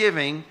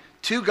thanksgiving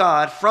to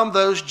God from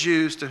those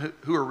Jews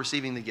who are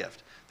receiving the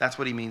gift. That's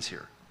what he means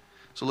here.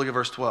 So look at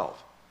verse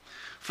 12.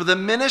 For the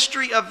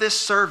ministry of this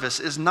service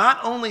is not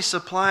only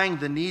supplying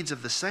the needs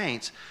of the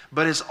saints,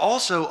 but is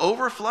also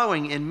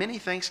overflowing in many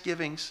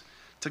thanksgivings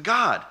to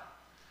God.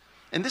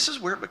 And this is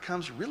where it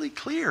becomes really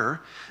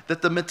clear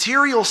that the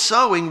material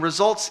sowing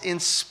results in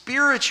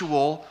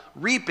spiritual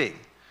reaping.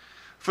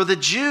 For the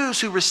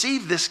Jews who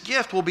receive this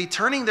gift will be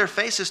turning their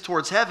faces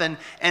towards heaven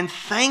and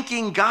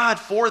thanking God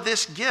for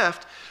this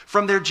gift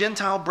from their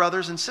Gentile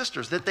brothers and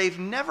sisters that they've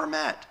never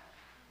met.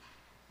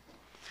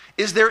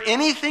 Is there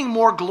anything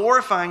more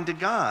glorifying to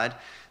God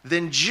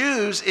than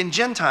Jews and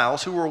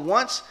Gentiles who were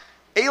once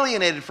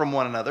alienated from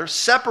one another,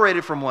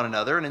 separated from one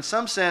another, and in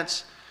some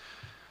sense,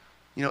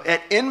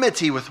 at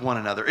enmity with one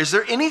another? Is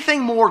there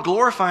anything more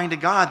glorifying to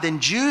God than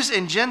Jews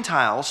and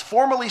Gentiles,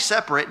 formerly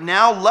separate,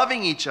 now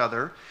loving each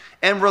other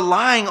and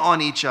relying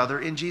on each other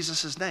in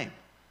Jesus' name?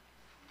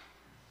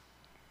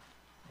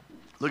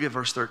 Look at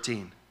verse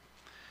 13.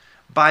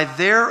 By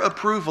their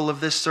approval of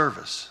this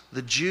service,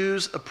 the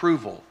Jews'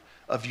 approval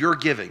of your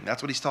giving,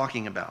 that's what he's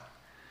talking about.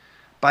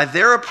 By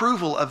their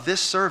approval of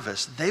this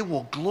service, they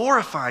will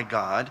glorify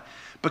God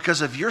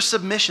because of your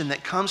submission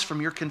that comes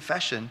from your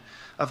confession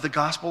of the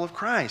gospel of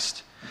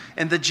Christ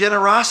and the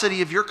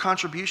generosity of your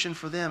contribution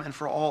for them and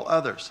for all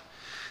others.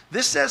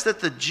 This says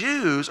that the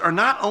Jews are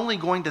not only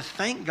going to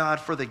thank God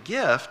for the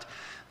gift,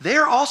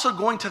 they're also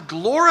going to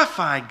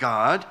glorify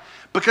God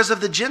because of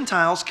the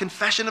Gentiles'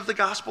 confession of the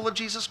gospel of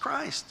Jesus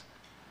Christ.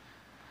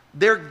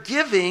 Their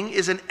giving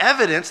is an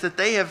evidence that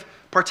they have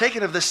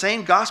partaken of the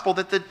same gospel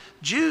that the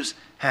Jews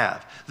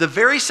have. The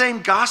very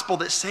same gospel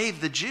that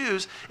saved the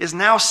Jews is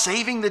now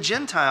saving the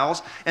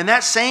Gentiles, and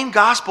that same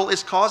gospel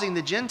is causing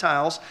the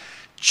Gentiles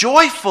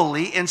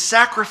joyfully and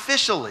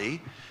sacrificially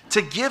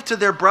to give to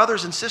their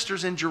brothers and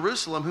sisters in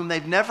Jerusalem whom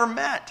they've never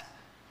met.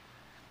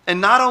 And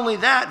not only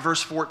that,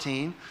 verse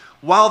 14,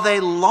 while they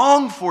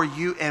long for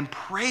you and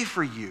pray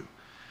for you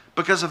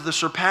because of the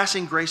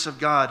surpassing grace of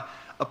God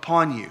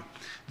upon you.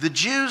 The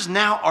Jews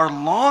now are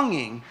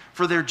longing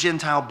for their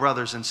Gentile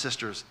brothers and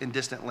sisters in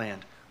distant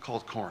land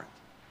called Corinth.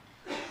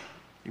 You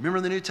remember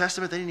in the New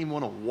Testament, they didn't even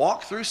want to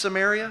walk through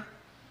Samaria?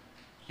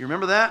 You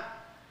remember that?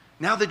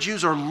 Now the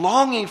Jews are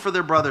longing for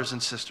their brothers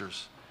and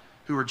sisters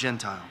who are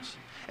Gentiles.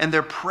 And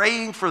they're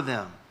praying for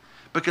them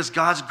because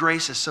God's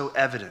grace is so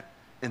evident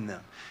in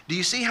them. Do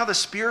you see how the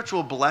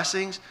spiritual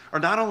blessings are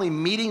not only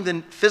meeting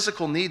the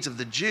physical needs of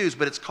the Jews,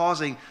 but it's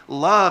causing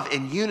love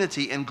and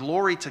unity and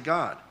glory to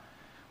God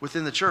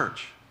within the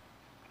church?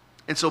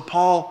 And so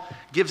Paul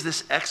gives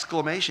this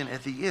exclamation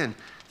at the end,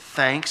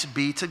 thanks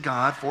be to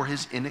God for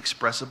his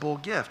inexpressible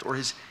gift or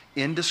his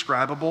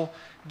indescribable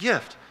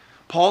gift.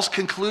 Paul's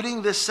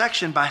concluding this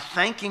section by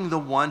thanking the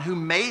one who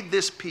made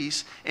this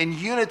peace and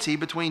unity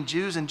between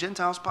Jews and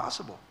Gentiles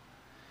possible.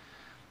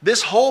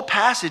 This whole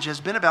passage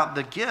has been about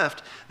the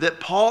gift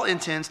that Paul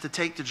intends to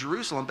take to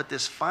Jerusalem, but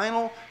this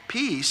final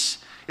piece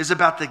is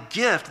about the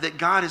gift that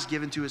God has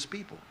given to his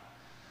people,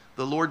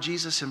 the Lord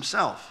Jesus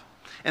himself,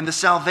 and the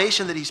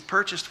salvation that he's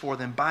purchased for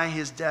them by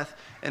his death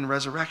and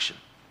resurrection.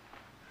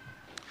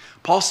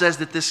 Paul says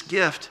that this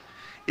gift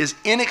is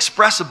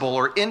inexpressible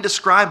or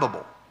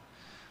indescribable.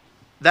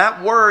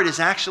 That word is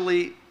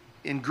actually,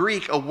 in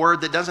Greek, a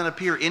word that doesn't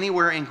appear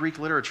anywhere in Greek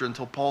literature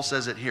until Paul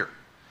says it here.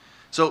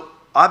 So,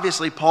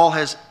 obviously, Paul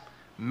has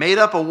made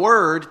up a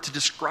word to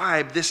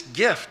describe this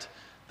gift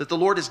that the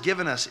Lord has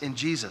given us in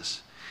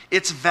Jesus.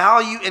 Its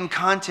value and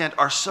content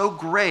are so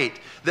great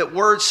that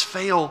words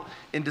fail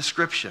in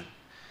description.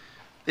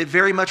 It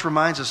very much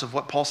reminds us of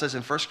what Paul says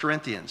in 1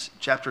 Corinthians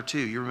chapter 2.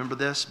 You remember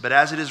this? But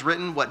as it is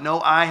written, what no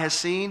eye has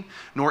seen,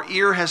 nor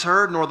ear has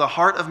heard, nor the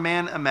heart of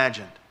man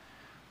imagined,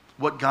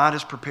 what God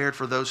has prepared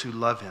for those who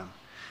love him.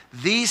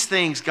 These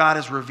things God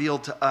has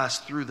revealed to us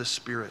through the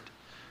Spirit.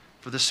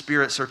 For the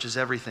Spirit searches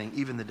everything,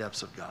 even the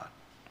depths of God.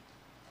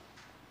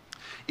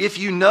 If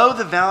you know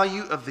the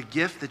value of the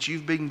gift that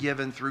you've been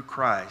given through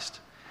Christ,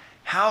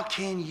 how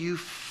can you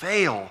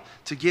fail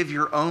to give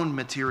your own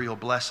material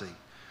blessing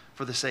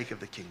for the sake of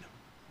the kingdom?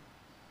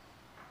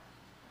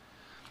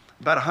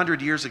 About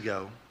 100 years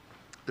ago,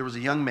 there was a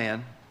young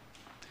man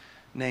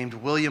named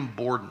William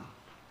Borden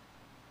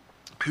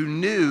who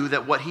knew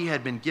that what he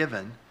had been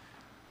given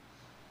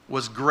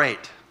was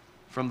great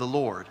from the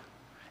Lord.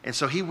 And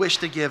so he wished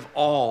to give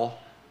all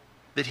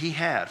that he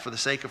had for the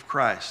sake of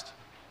Christ.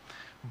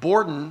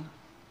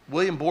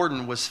 William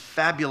Borden was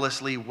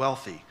fabulously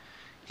wealthy.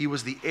 He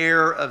was the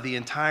heir of the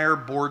entire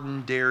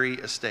Borden dairy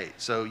estate.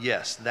 So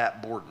yes,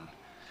 that Borden.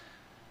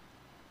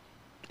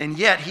 And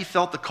yet he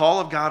felt the call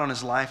of God on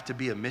his life to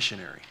be a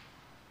missionary.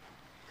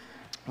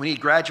 When he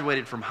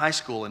graduated from high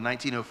school in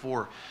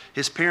 1904,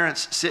 his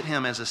parents sent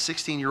him as a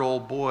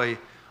 16-year-old boy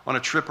on a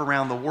trip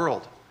around the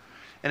world.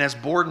 And as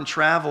Borden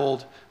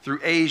traveled through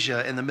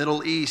Asia and the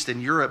Middle East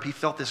and Europe, he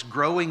felt this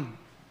growing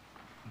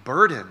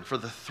burden for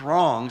the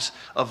throngs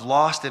of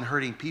lost and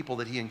hurting people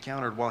that he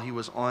encountered while he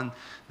was on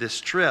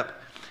this trip.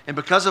 And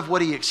because of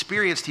what he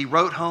experienced, he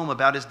wrote home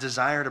about his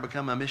desire to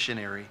become a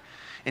missionary.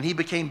 and he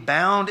became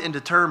bound and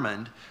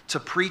determined to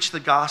preach the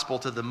gospel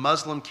to the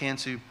Muslim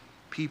Kansu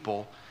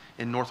people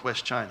in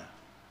northwest China.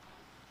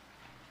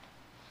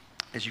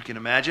 As you can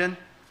imagine,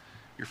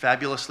 you're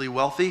fabulously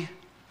wealthy.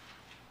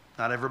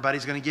 Not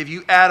everybody's going to give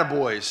you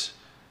attaboys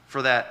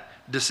for that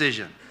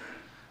decision.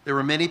 There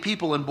were many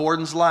people in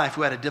Borden's life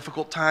who had a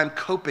difficult time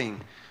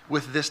coping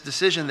with this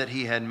decision that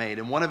he had made.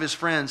 And one of his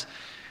friends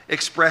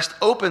expressed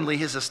openly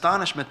his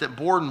astonishment that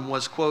Borden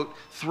was, quote,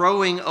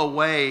 throwing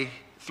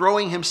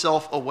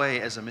himself away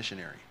as a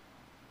missionary,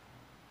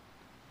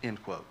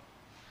 end quote.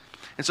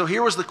 And so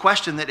here was the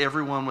question that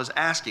everyone was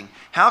asking.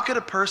 How could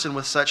a person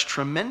with such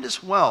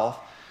tremendous wealth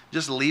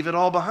just leave it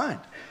all behind?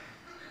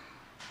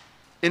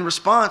 In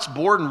response,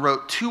 Borden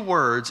wrote 2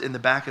 words in the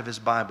back of his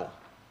Bible: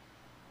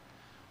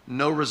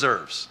 no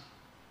reserves.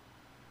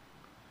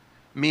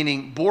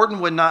 Meaning, Borden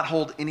would not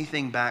hold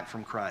anything back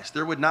from Christ.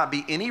 There would not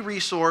be any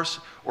resource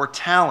or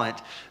talent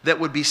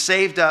that would be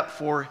saved up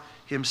for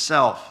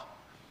himself.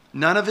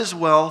 None of his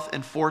wealth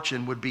and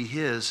fortune would be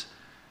his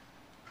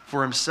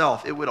for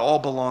himself. It would all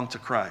belong to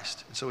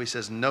Christ. And so he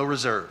says, no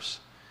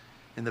reserves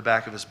in the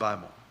back of his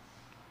Bible.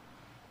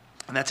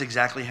 And that's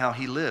exactly how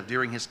he lived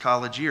during his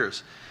college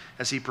years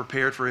as he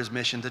prepared for his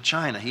mission to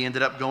China. He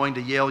ended up going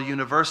to Yale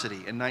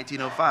University in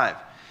 1905.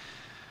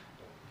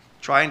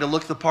 Trying to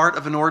look the part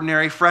of an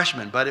ordinary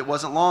freshman, but it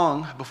wasn't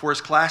long before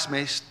his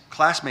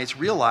classmates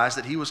realized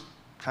that he was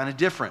kind of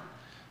different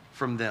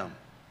from them.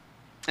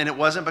 And it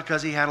wasn't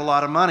because he had a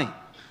lot of money.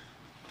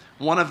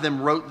 One of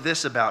them wrote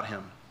this about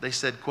him. They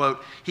said,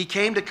 quote, he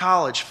came to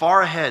college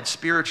far ahead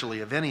spiritually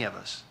of any of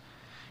us.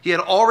 He had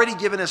already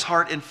given his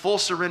heart in full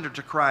surrender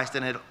to Christ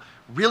and had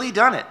really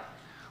done it.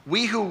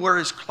 We who were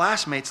his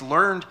classmates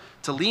learned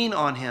to lean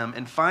on him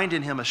and find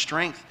in him a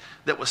strength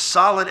that was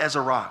solid as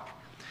a rock,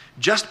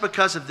 just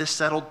because of this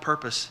settled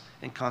purpose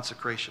and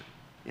consecration,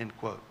 end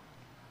quote.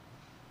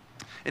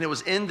 And it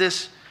was in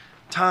this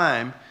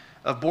time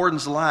of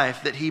Borden's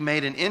life that he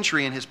made an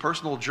entry in his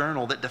personal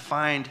journal that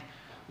defined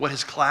what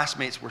his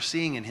classmates were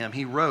seeing in him.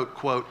 He wrote,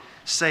 quote,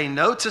 say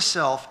no to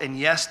self and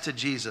yes to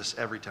Jesus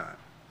every time,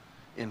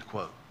 end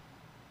quote.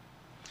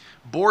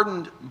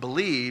 Borden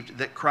believed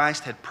that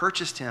Christ had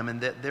purchased him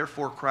and that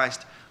therefore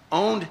Christ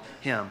owned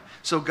him.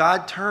 So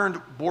God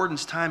turned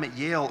Borden's time at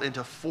Yale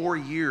into 4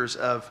 years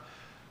of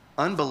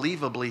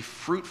unbelievably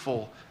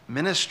fruitful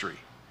ministry.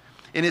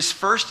 In his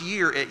first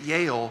year at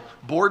Yale,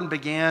 Borden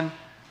began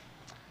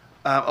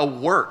a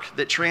work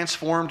that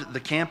transformed the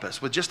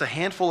campus. With just a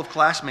handful of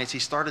classmates, he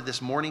started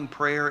this morning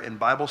prayer and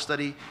Bible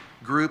study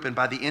group, and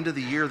by the end of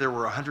the year, there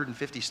were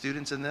 150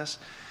 students in this.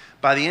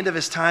 By the end of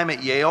his time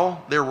at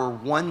Yale, there were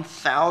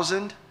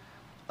 1,000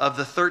 of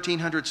the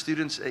 1,300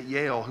 students at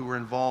Yale who were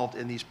involved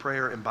in these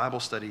prayer and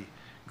Bible study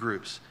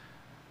groups.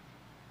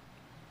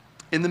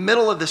 In the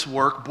middle of this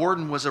work,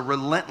 Borden was a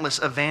relentless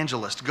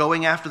evangelist,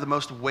 going after the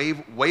most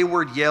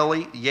wayward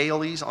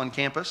Yaleys on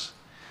campus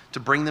to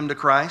bring them to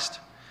Christ.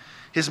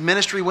 His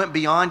ministry went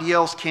beyond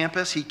Yale's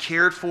campus. He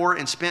cared for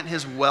and spent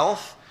his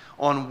wealth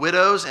on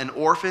widows and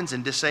orphans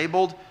and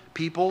disabled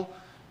people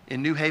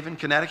in New Haven,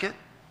 Connecticut.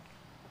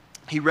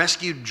 He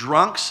rescued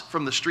drunks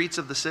from the streets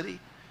of the city.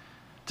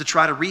 To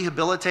try to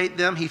rehabilitate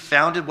them, he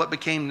founded what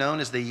became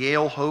known as the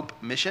Yale Hope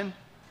Mission.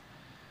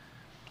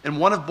 And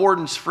one of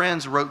Borden's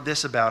friends wrote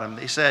this about him.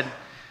 They said,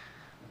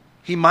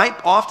 he might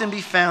often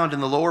be found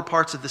in the lower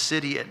parts of the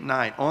city at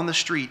night, on the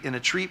street, in a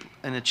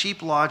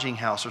cheap lodging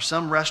house or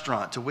some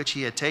restaurant to which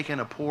he had taken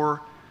a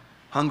poor,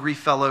 hungry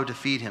fellow to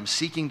feed him,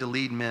 seeking to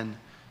lead men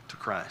to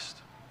Christ.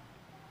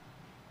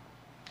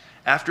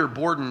 After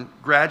Borden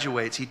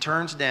graduates, he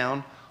turns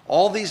down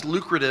all these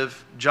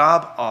lucrative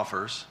job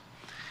offers,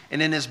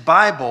 and in his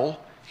Bible,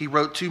 he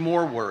wrote 2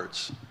 more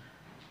words.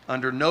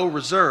 Under no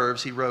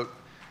reserves, he wrote,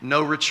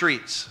 no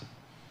retreats.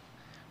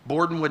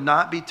 Borden would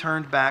not be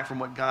turned back from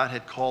what God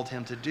had called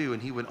him to do,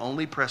 and he would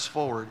only press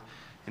forward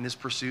in his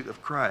pursuit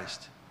of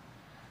Christ.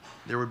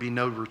 There would be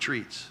no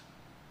retreats.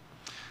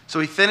 So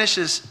he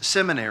finishes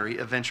seminary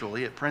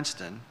eventually at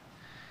Princeton,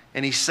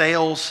 and he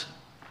sails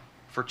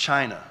for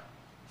China,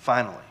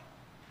 finally,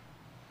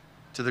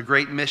 to the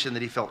great mission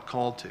that he felt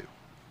called to.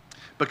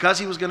 Because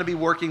he was going to be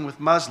working with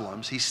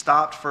Muslims, he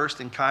stopped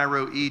first in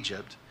Cairo,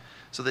 Egypt,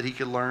 so that he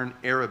could learn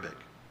Arabic.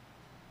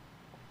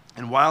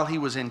 And while he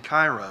was in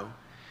Cairo,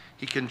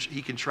 he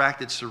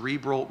contracted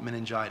cerebral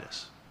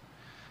meningitis.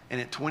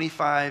 And at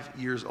 25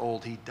 years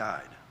old, he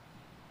died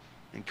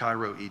in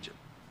Cairo, Egypt.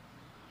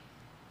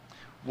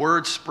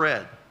 Word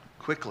spread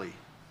quickly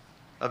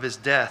of his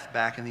death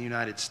back in the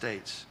United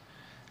States,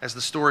 as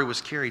the story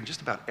was carried in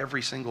just about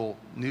every single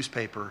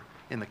newspaper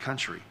in the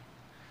country.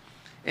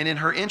 And in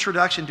her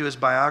introduction to his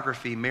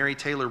biography, Mary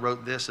Taylor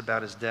wrote this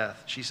about his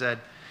death. She said,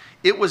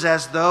 it was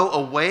as though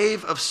a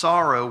wave of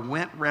sorrow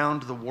went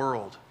round the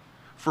world.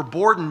 For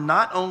Borden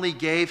not only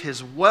gave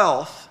his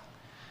wealth,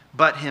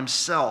 but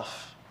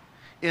himself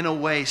in a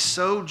way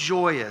so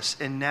joyous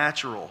and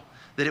natural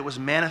that it was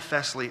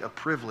manifestly a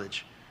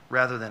privilege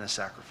rather than a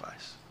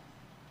sacrifice.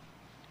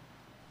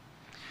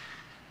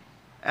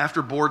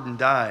 After Borden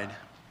died,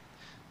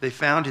 they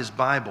found his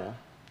Bible,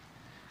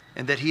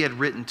 and that he had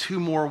written 2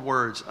 more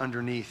words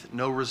underneath,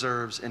 no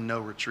reserves and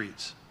no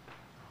retreats.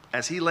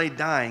 As he lay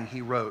dying,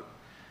 he wrote,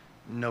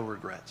 no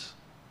regrets.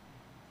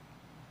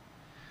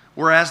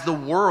 Whereas the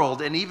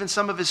world and even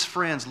some of his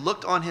friends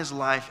looked on his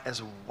life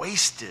as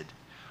wasted,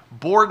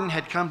 Borden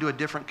had come to a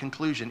different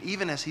conclusion,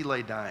 even as he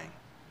lay dying.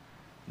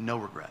 No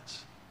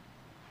regrets.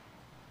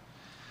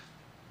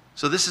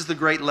 So this is the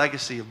great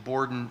legacy of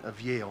Borden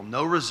of Yale.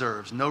 No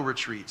reserves, no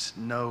retreats,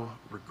 no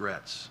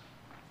regrets.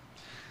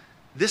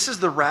 This is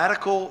the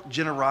radical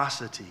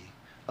generosity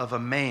of a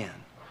man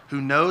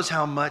who knows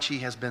how much he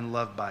has been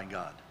loved by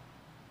God.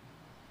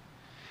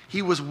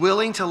 He was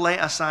willing to lay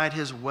aside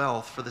his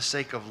wealth for the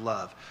sake of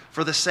love,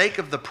 for the sake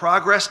of the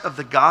progress of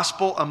the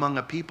gospel among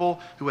a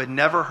people who had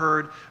never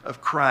heard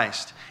of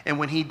Christ. And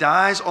when he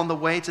dies on the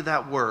way to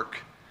that work,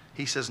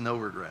 he says, no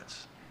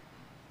regrets.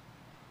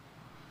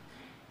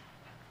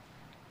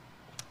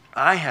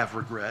 I have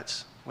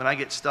regrets when I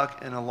get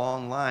stuck in a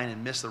long line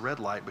and miss the red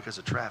light because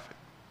of traffic.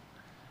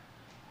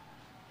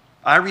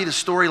 I read a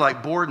story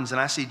like Borden's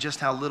and I see just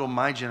how little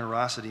my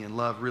generosity and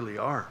love really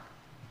are.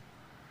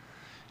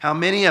 How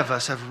many of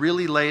us have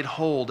really laid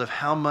hold of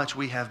how much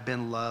we have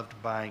been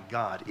loved by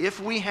God? If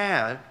we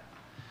had,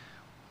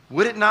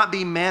 would it not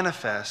be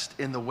manifest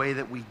in the way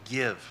that we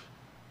give?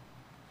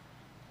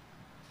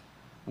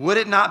 Would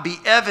it not be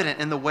evident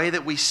in the way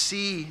that we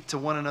see to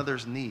one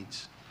another's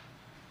needs?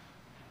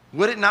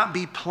 Would it not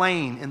be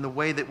plain in the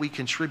way that we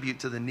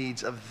contribute to the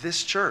needs of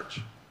this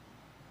church?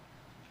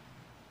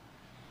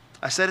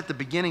 I said at the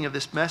beginning of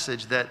this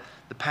message that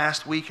the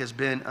past week has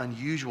been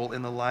unusual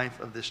in the life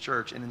of this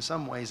church, and in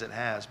some ways it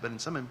has, but in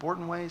some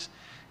important ways,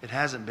 it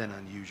hasn't been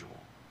unusual.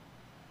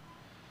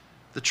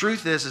 The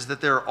truth is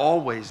that there are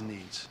always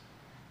needs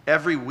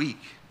every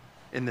week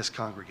in this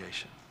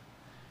congregation.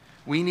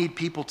 We need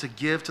people to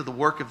give to the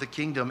work of the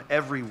kingdom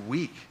every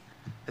week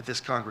at this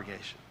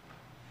congregation.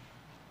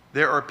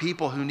 There are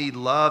people who need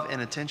love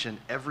and attention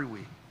every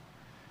week.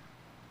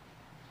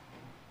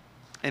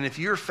 And if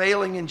you're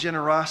failing in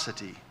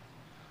generosity,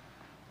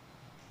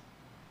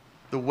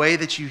 the way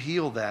that you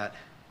heal that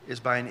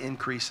is by an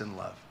increase in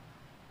love.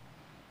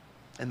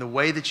 And the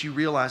way that you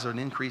realize an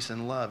increase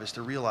in love is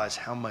to realize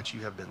how much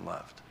you have been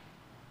loved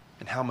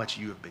and how much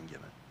you have been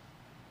given.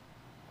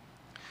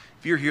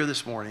 If you're here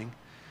this morning,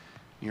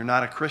 you're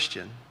not a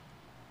Christian,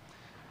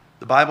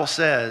 the Bible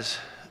says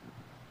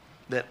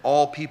that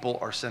all people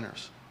are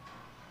sinners.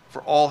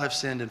 For all have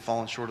sinned and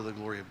fallen short of the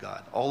glory of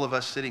God. All of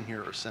us sitting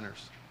here are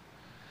sinners.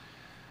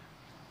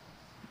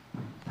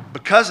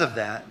 Because of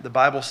that, the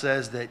Bible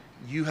says that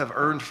you have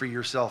earned for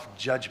yourself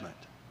judgment,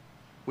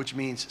 which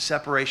means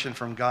separation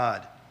from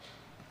God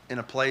in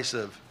a place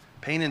of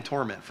pain and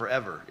torment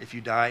forever if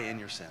you die in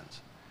your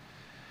sins.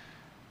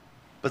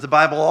 But the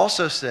Bible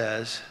also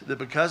says that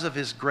because of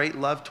his great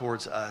love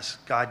towards us,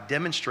 God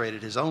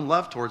demonstrated his own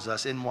love towards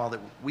us, and while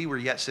that we were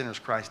yet sinners,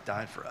 Christ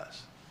died for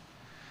us.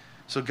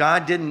 So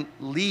God didn't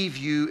leave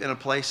you in a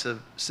place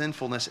of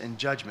sinfulness and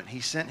judgment.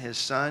 He sent his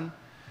son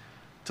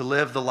to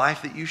live the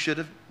life that you should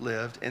have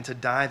lived and to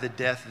die the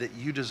death that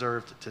you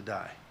deserved to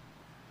die.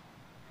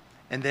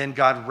 And then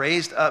God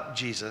raised up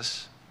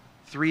Jesus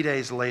 3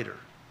 days later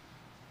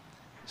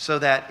so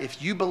that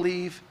if you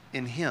believe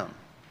in him,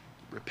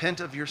 repent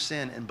of your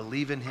sin and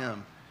believe in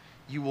him,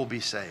 you will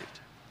be saved.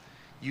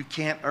 You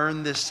can't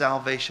earn this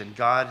salvation.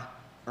 God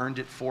earned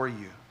it for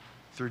you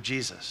through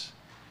Jesus.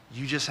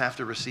 You just have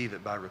to receive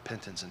it by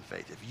repentance and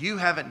faith. If you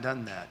haven't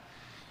done that,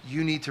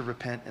 you need to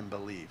repent and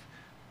believe,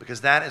 because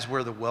that is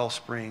where the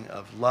wellspring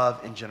of love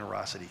and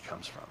generosity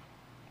comes from.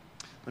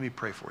 Let me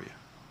pray for you.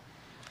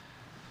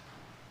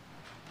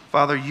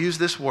 Father, use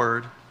this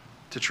word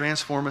to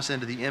transform us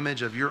into the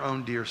image of your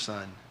own dear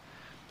Son.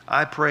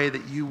 I pray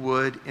that you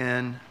would,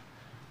 in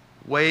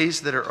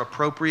ways that are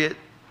appropriate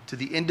to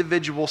the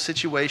individual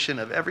situation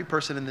of every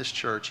person in this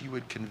church, you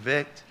would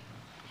convict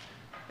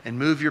and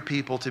move your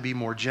people to be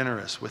more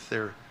generous with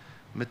their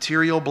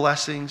material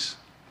blessings,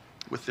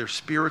 with their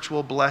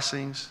spiritual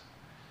blessings,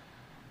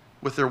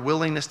 with their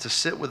willingness to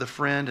sit with a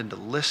friend and to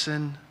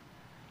listen,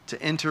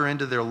 to enter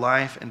into their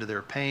life, into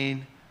their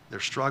pain, their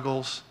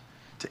struggles,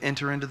 to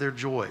enter into their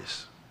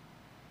joys.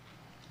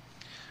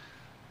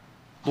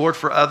 Lord,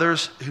 for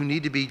others who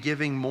need to be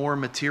giving more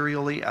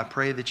materially, I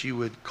pray that you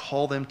would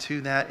call them to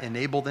that,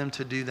 enable them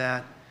to do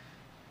that,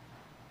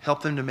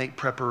 help them to make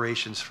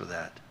preparations for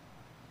that,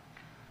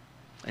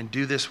 and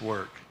do this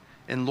work.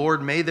 And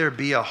Lord, may there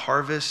be a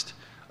harvest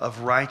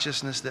of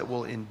righteousness that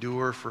will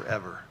endure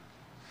forever.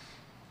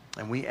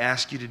 And we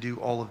ask you to do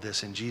all of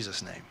this in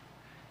Jesus' name.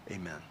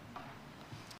 Amen.